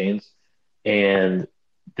campaigns, and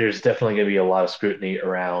there's definitely going to be a lot of scrutiny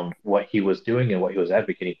around what he was doing and what he was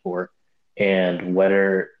advocating for, and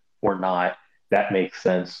whether or not that makes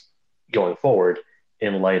sense going forward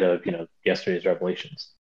in light of yesterday's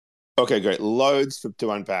revelations. Okay, great. Loads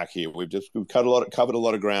to unpack here. We've covered a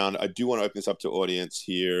lot of ground. I do want to open this up to audience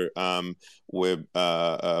here. We're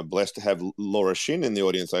blessed to have Laura Shin in the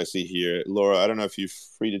audience. I see here. Laura, I don't know if you're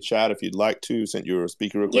free to chat. If you'd like to, sent you a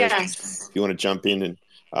speaker request. Yes. If you want to jump in and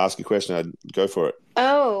ask a question, I'd go for it.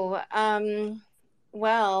 Oh,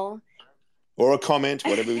 well. Or a comment,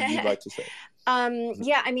 whatever you'd like to say.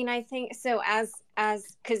 I think so.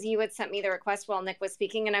 As because you had sent me the request while Nick was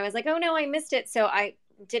speaking, and I was like, oh no, I missed it. So I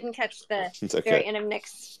didn't catch the very end of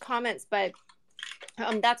Nick's comments, but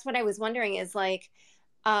that's what I was wondering is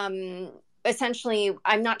essentially,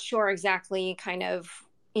 I'm not sure exactly kind of,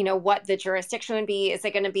 what the jurisdiction would be. Is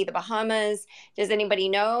it going to be the Bahamas? Does anybody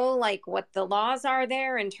know what the laws are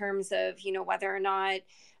there in terms of, whether or not,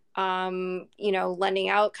 lending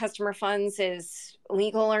out customer funds is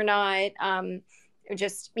legal or not? I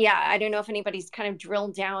don't know if anybody's kind of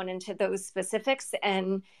drilled down into those specifics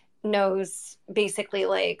and knows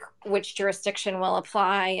basically which jurisdiction will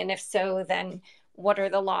apply, and if so, then what are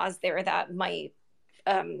the laws there that might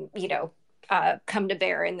come to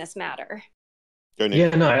bear in this matter. I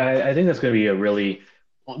think that's going to be we're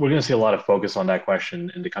going to see a lot of focus on that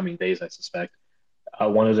question in the coming days, I suspect.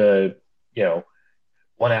 One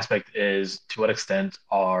aspect is, to what extent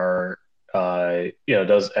does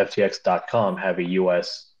FTX.com have a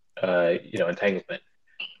U.S. entanglement?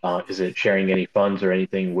 Is it sharing any funds or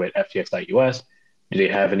anything with FTX.US? Do they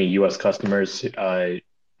have any U.S. customers?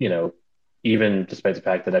 Even despite the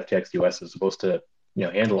fact that FTX US is supposed to,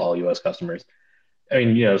 handle all U.S. customers. I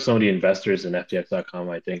mean, some of the investors in FTX.com,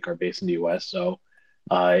 I think, are based in the U.S. So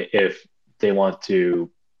if they want to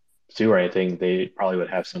sue or anything, they probably would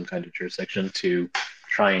have some kind of jurisdiction to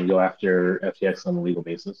try and go after FTX on a legal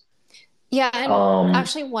basis. Yeah, and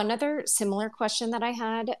actually one other similar question that I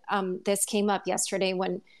had, this came up yesterday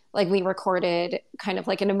when like we recorded kind of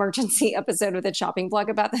like an emergency episode with a chopping block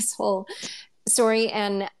about this whole story.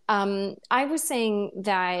 And I was saying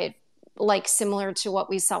that, like, similar to what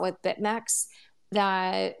we saw with BitMEX,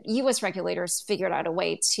 that US regulators figured out a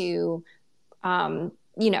way to,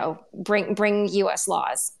 bring US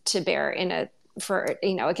laws to bear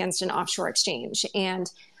against an offshore exchange.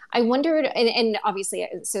 And I wondered, and obviously,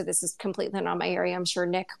 so this is completely not my area. I'm sure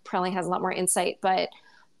Nick probably has a lot more insight, but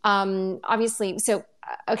obviously, so,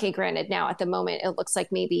 okay, granted, now at the moment, it looks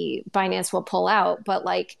like maybe Binance will pull out, but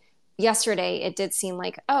like yesterday, it did seem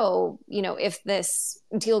like, oh, if this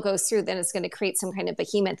deal goes through, then it's going to create some kind of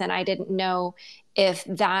behemoth. And I didn't know if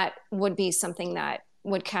that would be something that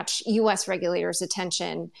would catch US regulators'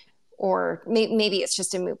 attention, or maybe it's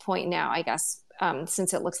just a moot point now, I guess,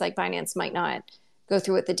 since it looks like Binance might not go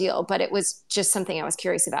through with the deal. But it was just something I was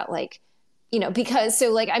curious about, like, because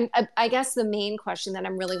so like I guess the main question that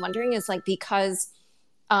I'm really wondering is, like, because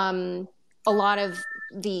a lot of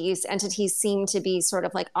these entities seem to be sort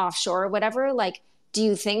of like offshore or whatever, like, do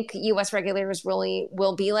you think US regulators really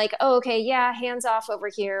will be like, oh, okay, yeah, hands off over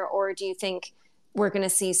here? Or do you think we're going to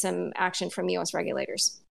see some action from US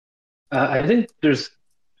regulators? I think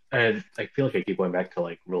I feel like I keep going back to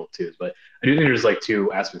like rule twos, but I do think there's like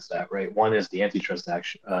two aspects to that, right? One is the antitrust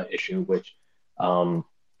action issue, which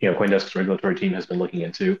CoinDesk's regulatory team has been looking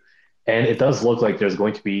into, and it does look like there's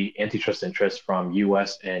going to be antitrust interest from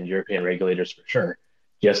U.S. and European regulators for sure,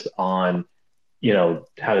 just on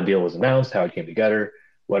how the deal was announced, how it came together,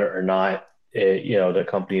 whether or not the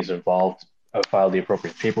companies involved filed the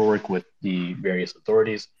appropriate paperwork with the various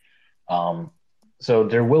authorities. So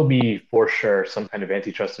there will be for sure some kind of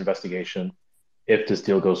antitrust investigation if this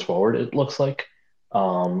deal goes forward, it looks like.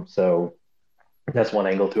 So that's one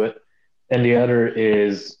angle to it. And the other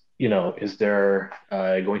is, is there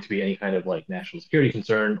going to be any kind of like national security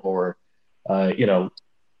concern, or,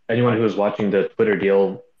 anyone who is watching the Twitter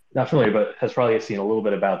deal, not familiar, but has probably seen a little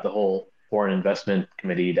bit about the whole foreign investment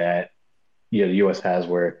committee that the U.S. has,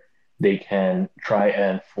 where they can try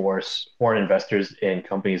and force foreign investors in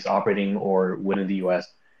companies operating or within the U.S.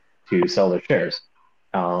 to sell their shares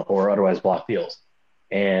or otherwise block deals.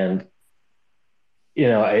 And,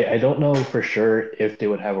 I don't know for sure if they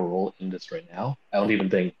would have a role in this right now. I don't even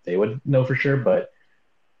think they would know for sure, but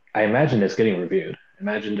I imagine it's getting reviewed. I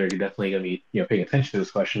imagine they're definitely going to be, paying attention to this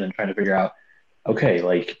question and trying to figure out, okay,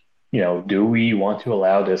 like, do we want to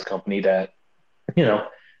allow this company that,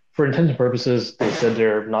 for intents and purposes, they said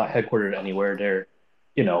they're not headquartered anywhere. They're,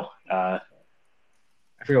 I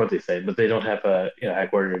forget what they say, but they don't have a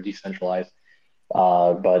headquartered or decentralized.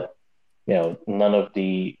 But none of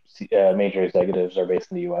the major executives are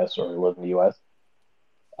based in the U.S. or live in the U.S.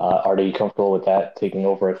 Are they comfortable with that taking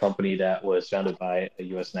over a company that was founded by a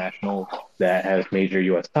U.S. national that has major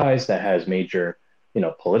U.S. ties, that has major,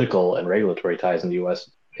 political and regulatory ties in the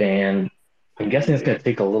U.S.? And I'm guessing it's going to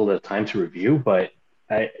take a little bit of time to review, but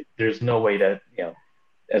there's no way that,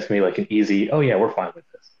 that's going to be like an easy, oh yeah, we're fine with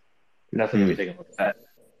this. You're not going to be taking a look at that.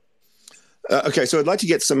 Okay, so I'd like to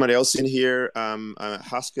get somebody else in here.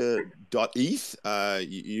 Husker.eth,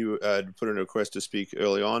 you put in a request to speak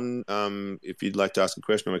early on. If you'd like to ask a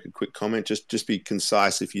question or make a quick comment, just be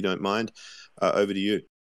concise if you don't mind. Over to you.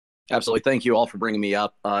 Absolutely. Thank you all for bringing me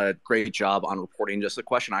up. Great job on reporting. Just the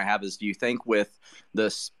question I have is, do you think with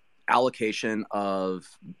this allocation of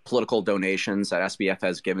political donations that SBF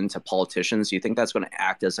has given to politicians, do you think that's going to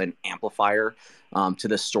act as an amplifier to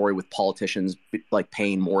this story, with politicians like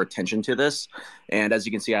paying more attention to this? And as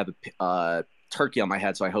you can see, I have a turkey on my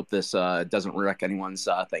head, so I hope this doesn't wreck anyone's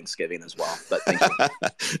Thanksgiving as well. But thank you.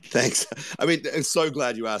 Thanks. I mean, I'm so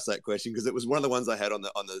glad you asked that question, because it was one of the ones I had on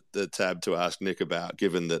the tab to ask Nick about,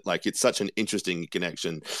 given that like it's such an interesting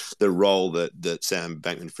connection, the role that Sam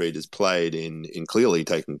Bankman-Fried has played in clearly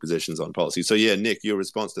taking positions on policy. So yeah, Nick, your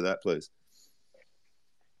response to that, please.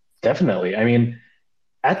 Definitely. I mean,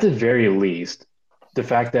 at the very least, the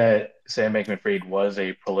fact that Sam Bankman-Fried was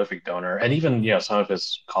a prolific donor, and even some of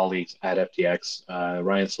his colleagues at FTX,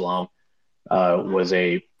 Ryan Salam was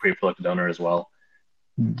a pretty prolific donor as well.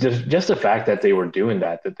 Just the fact that they were doing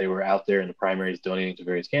that they were out there in the primaries donating to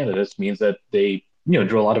various candidates, means that they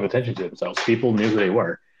drew a lot of attention to themselves. People knew who they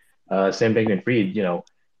were. Sam Bankman-Fried,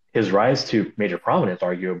 his rise to major prominence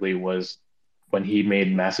arguably was when he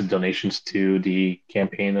made massive donations to the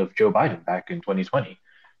campaign of Joe Biden back in 2020.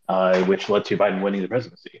 Which led to Biden winning the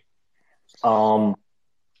presidency.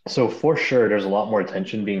 So for sure, there's a lot more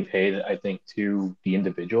attention being paid, I think, to the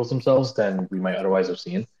individuals themselves than we might otherwise have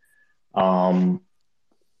seen. The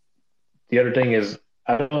other thing is,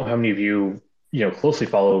 I don't know how many of you, closely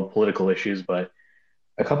follow political issues, but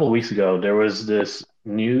a couple of weeks ago, there was this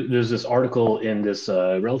there's this article in this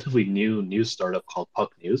relatively new news startup called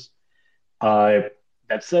Puck News uh,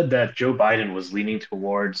 that said that Joe Biden was leaning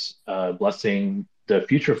towards blessing the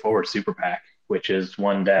Future Forward Super PAC, which is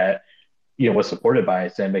one that was supported by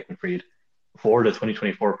Sam Bankman-Fried for the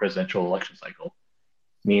 2024 presidential election cycle,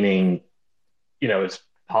 meaning it's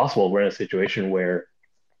possible we're in a situation where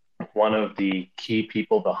one of the key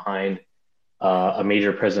people behind a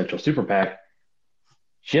major presidential super PAC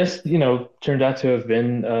just turned out to have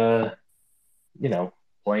been you know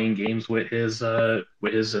playing games with his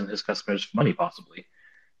and his customers' money possibly.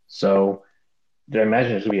 So I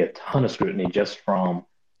imagine there's going to be a ton of scrutiny just from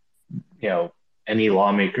any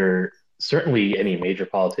lawmaker, certainly any major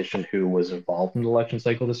politician who was involved in the election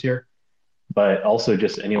cycle this year, but also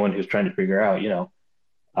just anyone who's trying to figure out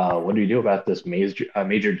what do you do about this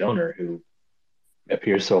major donor who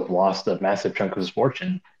appears to have lost a massive chunk of his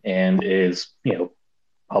fortune and is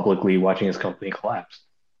publicly watching his company collapse.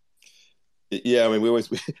 Yeah, I mean,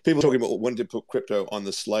 people talking about wanting to put crypto on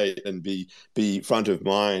the slate and be front of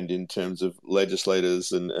mind in terms of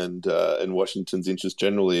legislators and Washington's interest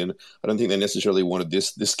generally, and I don't think they necessarily wanted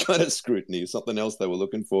this kind of scrutiny. Something else they were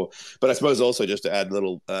looking for. But I suppose also just to add a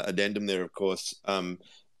little addendum there, of course, Sam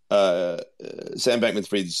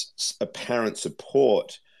Bankman-Fried's apparent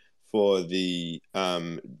support for the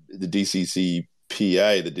DCCPA,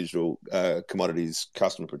 the Digital Commodities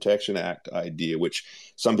Customer Protection Act idea, which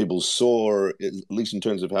some people saw, at least in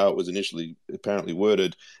terms of how it was initially apparently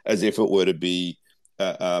worded, as if it were to be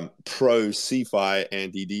pro CeFi,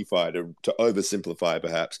 anti DeFi, to oversimplify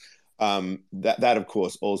perhaps. That of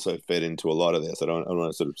course also fed into a lot of this. I don't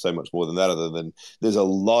want to sort of say much more than that, other than there's a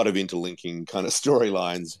lot of interlinking kind of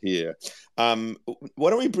storylines here. Why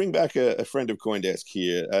don't we bring back a friend of CoinDesk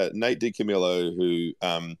here, Nate DiCamillo, who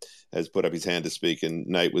has put up his hand to speak. And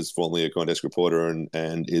Nate was formerly a CoinDesk reporter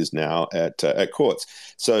and is now at Quartz.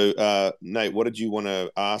 So Nate, what did you want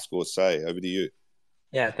to ask or say? Over to you.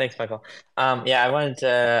 Yeah, thanks, Michael. I wanted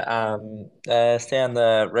to stay on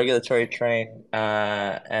the regulatory train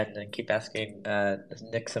and then keep asking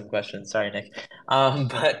Nick some questions. Sorry, Nick.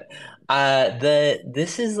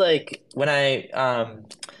 This is like when I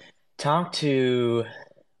talk to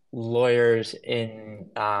lawyers in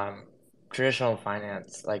traditional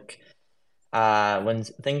finance, like when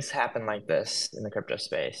things happen like this in the crypto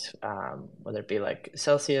space, whether it be like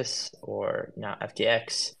Celsius or now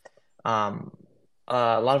FTX.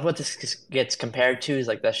 A lot of what this gets compared to is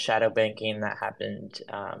like the shadow banking that happened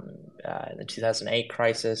in the 2008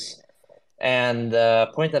 crisis. And the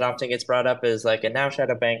point that often gets brought up is like, and now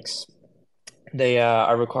shadow banks, they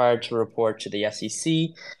are required to report to the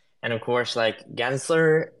SEC. And of course, like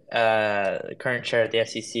Gensler, the current chair of the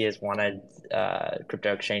SEC, has wanted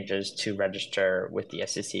crypto exchanges to register with the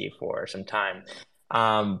SEC for some time.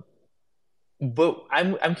 But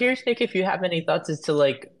I'm curious, Nick, if you have any thoughts as to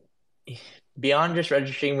like, beyond just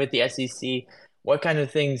registering with the SEC, what kind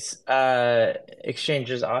of things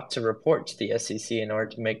exchanges ought to report to the SEC in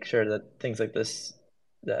order to make sure that things like this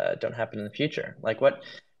don't happen in the future? Like what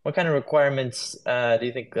kind of requirements do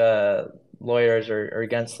you think lawyers or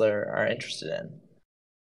Gensler are interested in?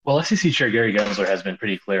 Well, SEC Chair Gary Gensler has been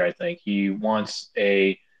pretty clear, I think. He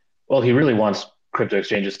really wants crypto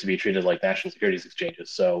exchanges to be treated like national securities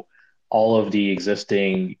exchanges. So all of the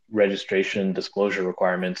existing registration disclosure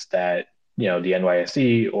requirements that the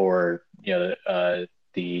NYSE or the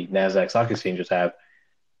Nasdaq stock exchanges have,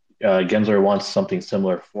 Gensler wants something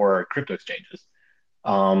similar for crypto exchanges.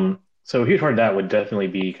 So a huge part of that would definitely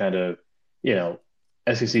be kind of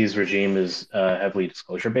SEC's regime is heavily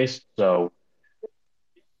disclosure based. So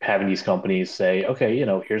having these companies say, okay,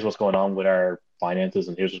 here's what's going on with our finances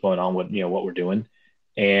and here's what's going on with what we're doing,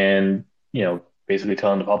 and basically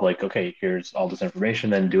telling the public, okay, here's all this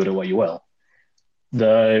information and do it what you will.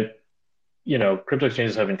 The crypto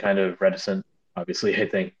exchanges have been kind of reticent, obviously, I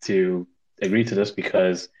think, to agree to this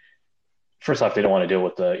because first off, they don't want to deal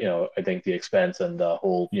with I think the expense and the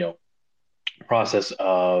whole, process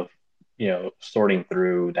of, sorting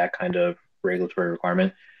through that kind of regulatory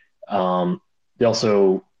requirement. They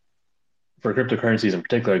also, for cryptocurrencies in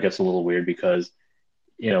particular, it gets a little weird because,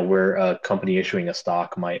 where a company issuing a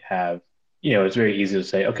stock might have, it's very easy to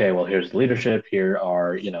say, okay, well, here's the leadership, here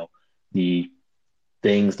are, the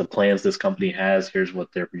plans this company has, here's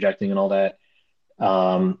what they're projecting and all that.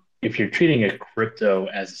 If you're treating a crypto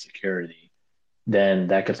as a security, then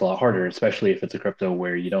that gets a lot harder, especially if it's a crypto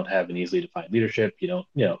where you don't have an easily defined leadership. You don't,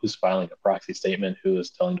 who's filing a proxy statement, who is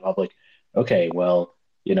telling the public, okay, well,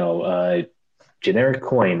 generic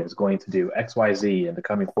coin is going to do XYZ in the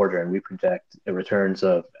coming quarter, and we project returns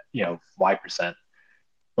of, Y%.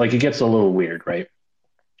 Like it gets a little weird, right?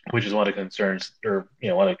 which is one of the concerns, or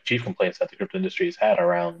one of the chief complaints that the crypto industry has had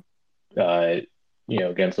around, uh,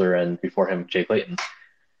 Gensler and before him Jay Clayton.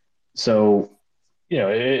 So, it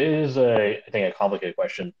is I think a complicated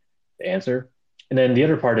question to answer. And then the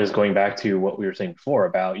other part is going back to what we were saying before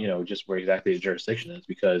about, just where exactly the jurisdiction is,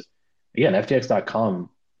 because again, FTX.com,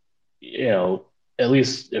 at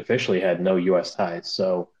least officially had no US ties.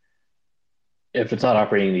 So if it's not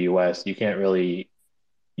operating in the US, you can't really,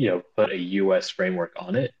 put a US framework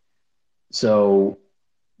on it. So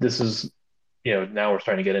this is, now we're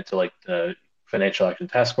starting to get into like the Financial Action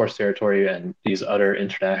Task Force territory and these other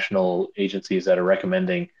international agencies that are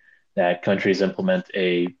recommending that countries implement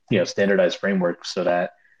a, standardized framework so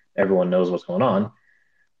that everyone knows what's going on.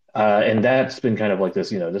 And that's been kind of like this,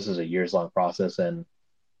 this is a years long process, and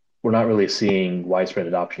we're not really seeing widespread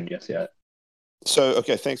adoption just yet. So,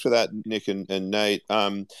 okay, thanks for that, Nick and Nate.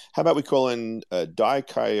 How about we call in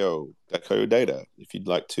Daikayo Data, if you'd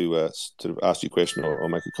like to sort of ask your question or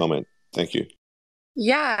make a comment. Thank you.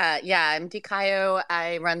 Yeah, I'm Dikayo.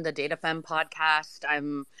 I run the DataFem podcast.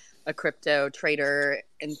 I'm a crypto trader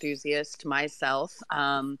enthusiast myself,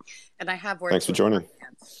 and I have worked. Thanks for joining.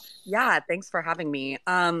 Yeah, thanks for having me.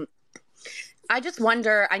 I just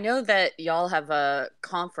wonder, I know that y'all have a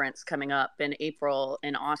conference coming up in April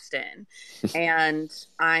in Austin, and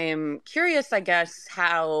I'm curious, I guess,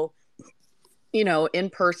 how,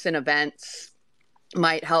 in-person events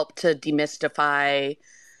might help to demystify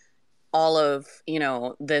all of,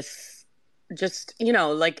 this, just,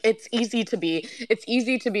 like it's easy to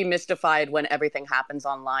be mystified when everything happens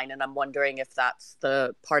online. And I'm wondering if that's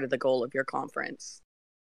the part of the goal of your conference.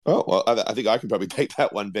 Oh, well, I think I can probably take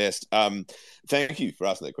that one best. Thank you for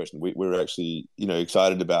asking that question. We're actually,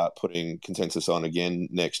 excited about putting Consensus on again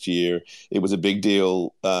next year. It was a big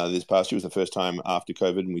deal this past year. It was the first time after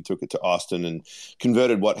COVID, and we took it to Austin and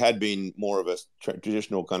converted what had been more of a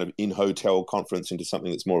traditional kind of in-hotel conference into something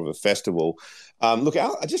that's more of a festival. Look,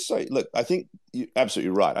 I just say, look, I think you're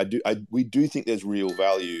absolutely right. We do think there's real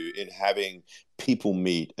value in having people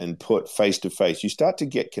meet and put face to face. You start to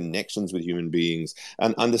get connections with human beings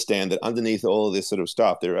and understand that underneath all of this sort of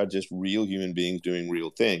stuff, there are just real human beings doing real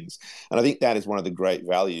things. And I think that is one of the great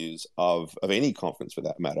values of any conference for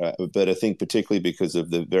that matter. But I think particularly because of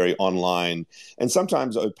the very online and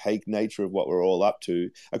sometimes opaque nature of what we're all up to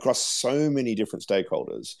across so many different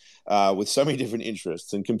stakeholders with so many different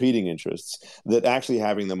interests and competing interests, that actually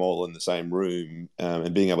having them all in the same room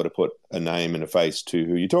and being able to put a name and a face to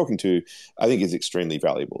who you're talking to, I think is extremely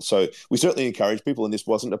valuable. So we certainly encourage people, and this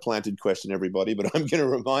wasn't a planted question, everybody, but I'm going to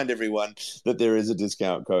remind everyone that there is a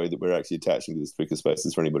discount code that we're actually attaching to this Twitter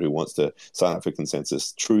Spaces for anybody who wants to sign up for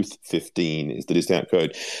Consensus. Truth15 is the discount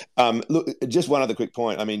code. Look, just one other quick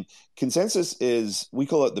point. I mean, Consensus is, we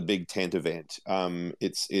call it the big tent event.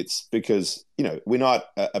 It's because, we're not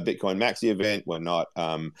a Bitcoin Maxi event. We're not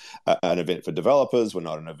an event for developers. We're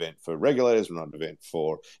not an event for regulators. We're not an event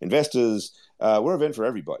for investors. We're an event for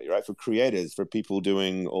everybody, right? For creators, for people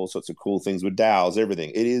doing all sorts of cool things with DAOs,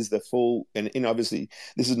 everything. It is the full, and obviously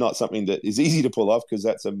this is not something that is easy to pull off because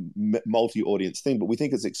that's a multi-audience thing, but we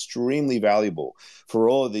think it's extremely valuable for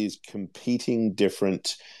all of these competing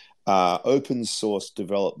different open source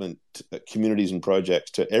development communities and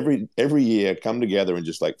projects to every year come together and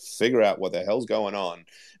just like figure out what the hell's going on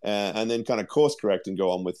and then kind of course correct and go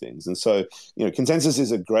on with things. And so, Consensus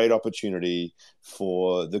is a great opportunity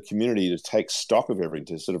for the community to take stock of everything,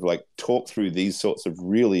 to sort of like talk through these sorts of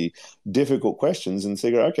really difficult questions and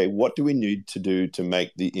figure, okay, what do we need to do to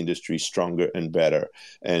make the industry stronger and better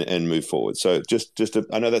and move forward? So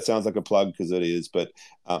I know that sounds like a plug because it is, but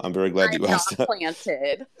I'm very glad that you asked that.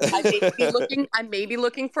 Planted. I may be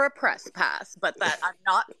looking for a press pass, but that I'm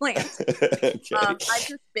not planted. Okay. I've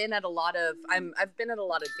just been at a lot of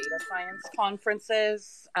data science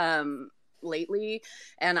conferences lately,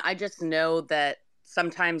 and I just know that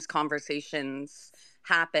sometimes conversations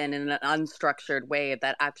happen in an unstructured way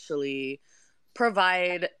that actually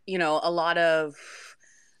provide, a lot of,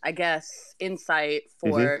 I guess, insight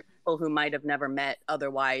for people who might have never met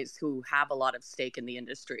otherwise, who have a lot of stake in the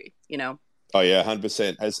industry, Oh yeah,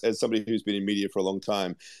 100%. As somebody who's been in media for a long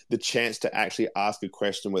time, the chance to actually ask a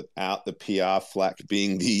question without the PR flack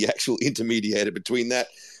being the actual intermediator between that,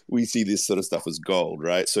 we see this sort of stuff as gold,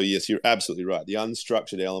 right? So yes, you're absolutely right. The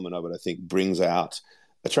unstructured element of it, I think, brings out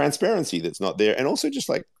a transparency that's not there, and also just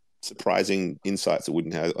like surprising insights that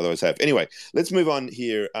wouldn't otherwise have. Anyway, let's move on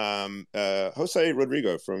here. Jose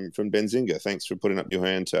Rodrigo from Benzinga, thanks for putting up your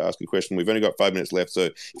hand to ask a question. We've only got 5 minutes left, so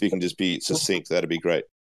if you can just be succinct, that'd be great.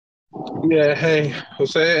 Yeah, hey,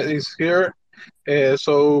 Jose is here.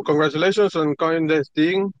 So congratulations on COINDESK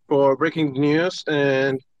team for breaking the news.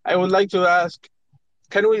 And I would like to ask,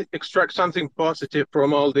 can we extract something positive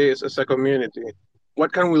from all this as a community?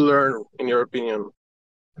 What can we learn, in your opinion?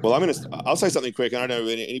 Well, I'll say something quick. I don't know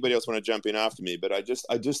if anybody else want to jump in after me, but I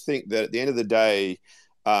just think that at the end of the day,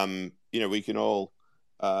 we can all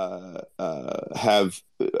have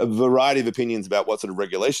a variety of opinions about what sort of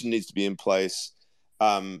regulation needs to be in place.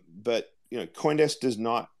 But CoinDesk does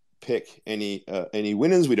not pick any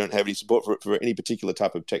winners. We don't have any support for any particular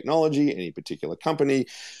type of technology, any particular company.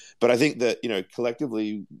 But I think that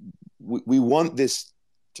collectively, we want this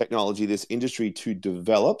technology, this industry to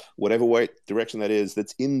develop, whatever direction that is,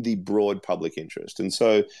 that's in the broad public interest. And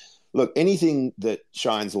so, look, anything that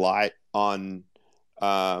shines light on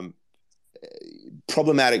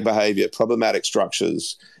problematic behavior, problematic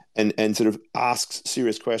structures, and sort of asks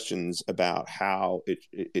serious questions about how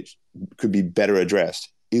it could be better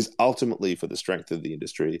addressed is ultimately for the strength of the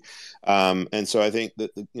industry. And so I think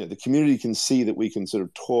that the community can see that we can sort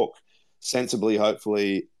of talk sensibly,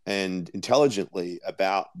 hopefully, and intelligently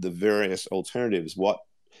about the various alternatives. What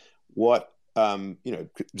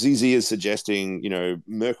ZZ is suggesting,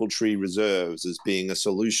 Merkle tree reserves as being a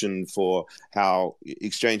solution for how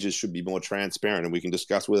exchanges should be more transparent, and we can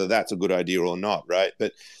discuss whether that's a good idea or not, right?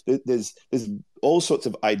 But there's all sorts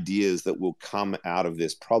of ideas that will come out of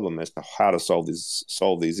this problem as to how to solve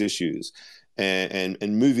these issues. And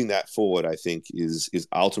moving that forward, I think, is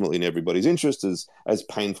ultimately in everybody's interest, as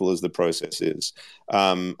painful as the process is.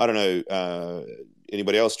 I don't know,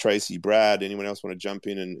 anybody else, Tracy, Brad, anyone else want to jump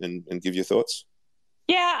in and give your thoughts?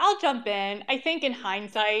 Yeah, I'll jump in. I think in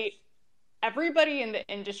hindsight, everybody in the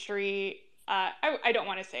industry, I don't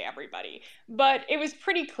want to say everybody, but it was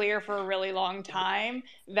pretty clear for a really long time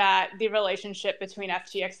that the relationship between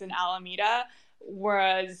FTX and Alameda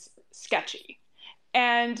was sketchy.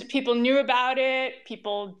 And people knew about it.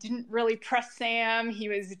 People didn't really press Sam. He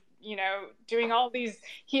was, doing all these,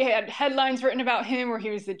 he had headlines written about him where he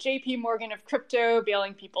was the JP Morgan of crypto,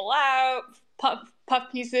 bailing people out, puff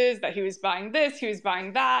pieces that he was buying this, he was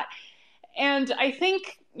buying that. And I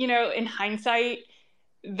think, in hindsight,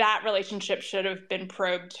 that relationship should have been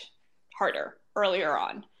probed harder earlier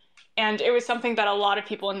on. And it was something that a lot of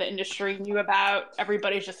people in the industry knew about.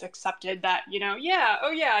 Everybody just accepted that,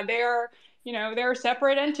 they're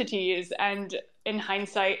separate entities. And in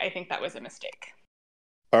hindsight, I think that was a mistake.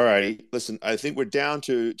 All righty. Listen, I think we're down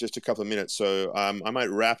to just a couple of minutes, so I might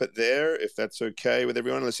wrap it there if that's okay with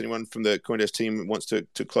everyone, unless anyone from the CoinDesk team wants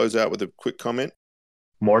to close out with a quick comment.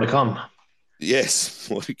 More to come. Yes,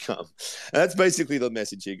 more to come. And that's basically the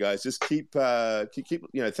message here, guys. Just keep.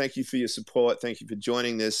 Thank you for your support. Thank you for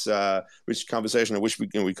joining this rich conversation. I wish we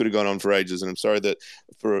could have gone on for ages, and I'm sorry that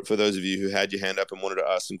for those of you who had your hand up and wanted to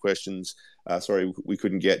ask some questions, sorry we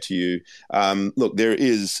couldn't get to you. Look, there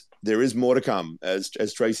is more to come. As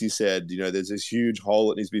Tracy said, there's this huge hole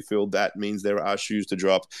that needs to be filled. That means there are shoes to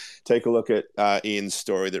drop. Take a look at Ian's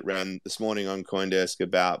story that ran this morning on CoinDesk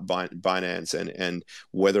about Binance and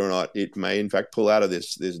whether or not it may in fact pull out of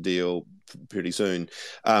this deal pretty soon.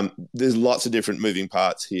 There's lots of different moving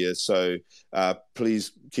parts here. So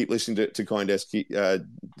please keep listening to CoinDesk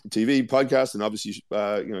TV podcast, and obviously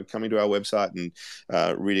coming to our website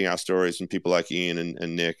and reading our stories from people like Ian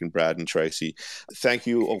and Nick and Brad and Tracy. Thank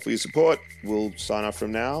you all for your support. We'll sign off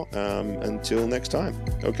from now until next time.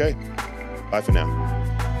 Okay, bye for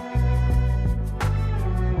now.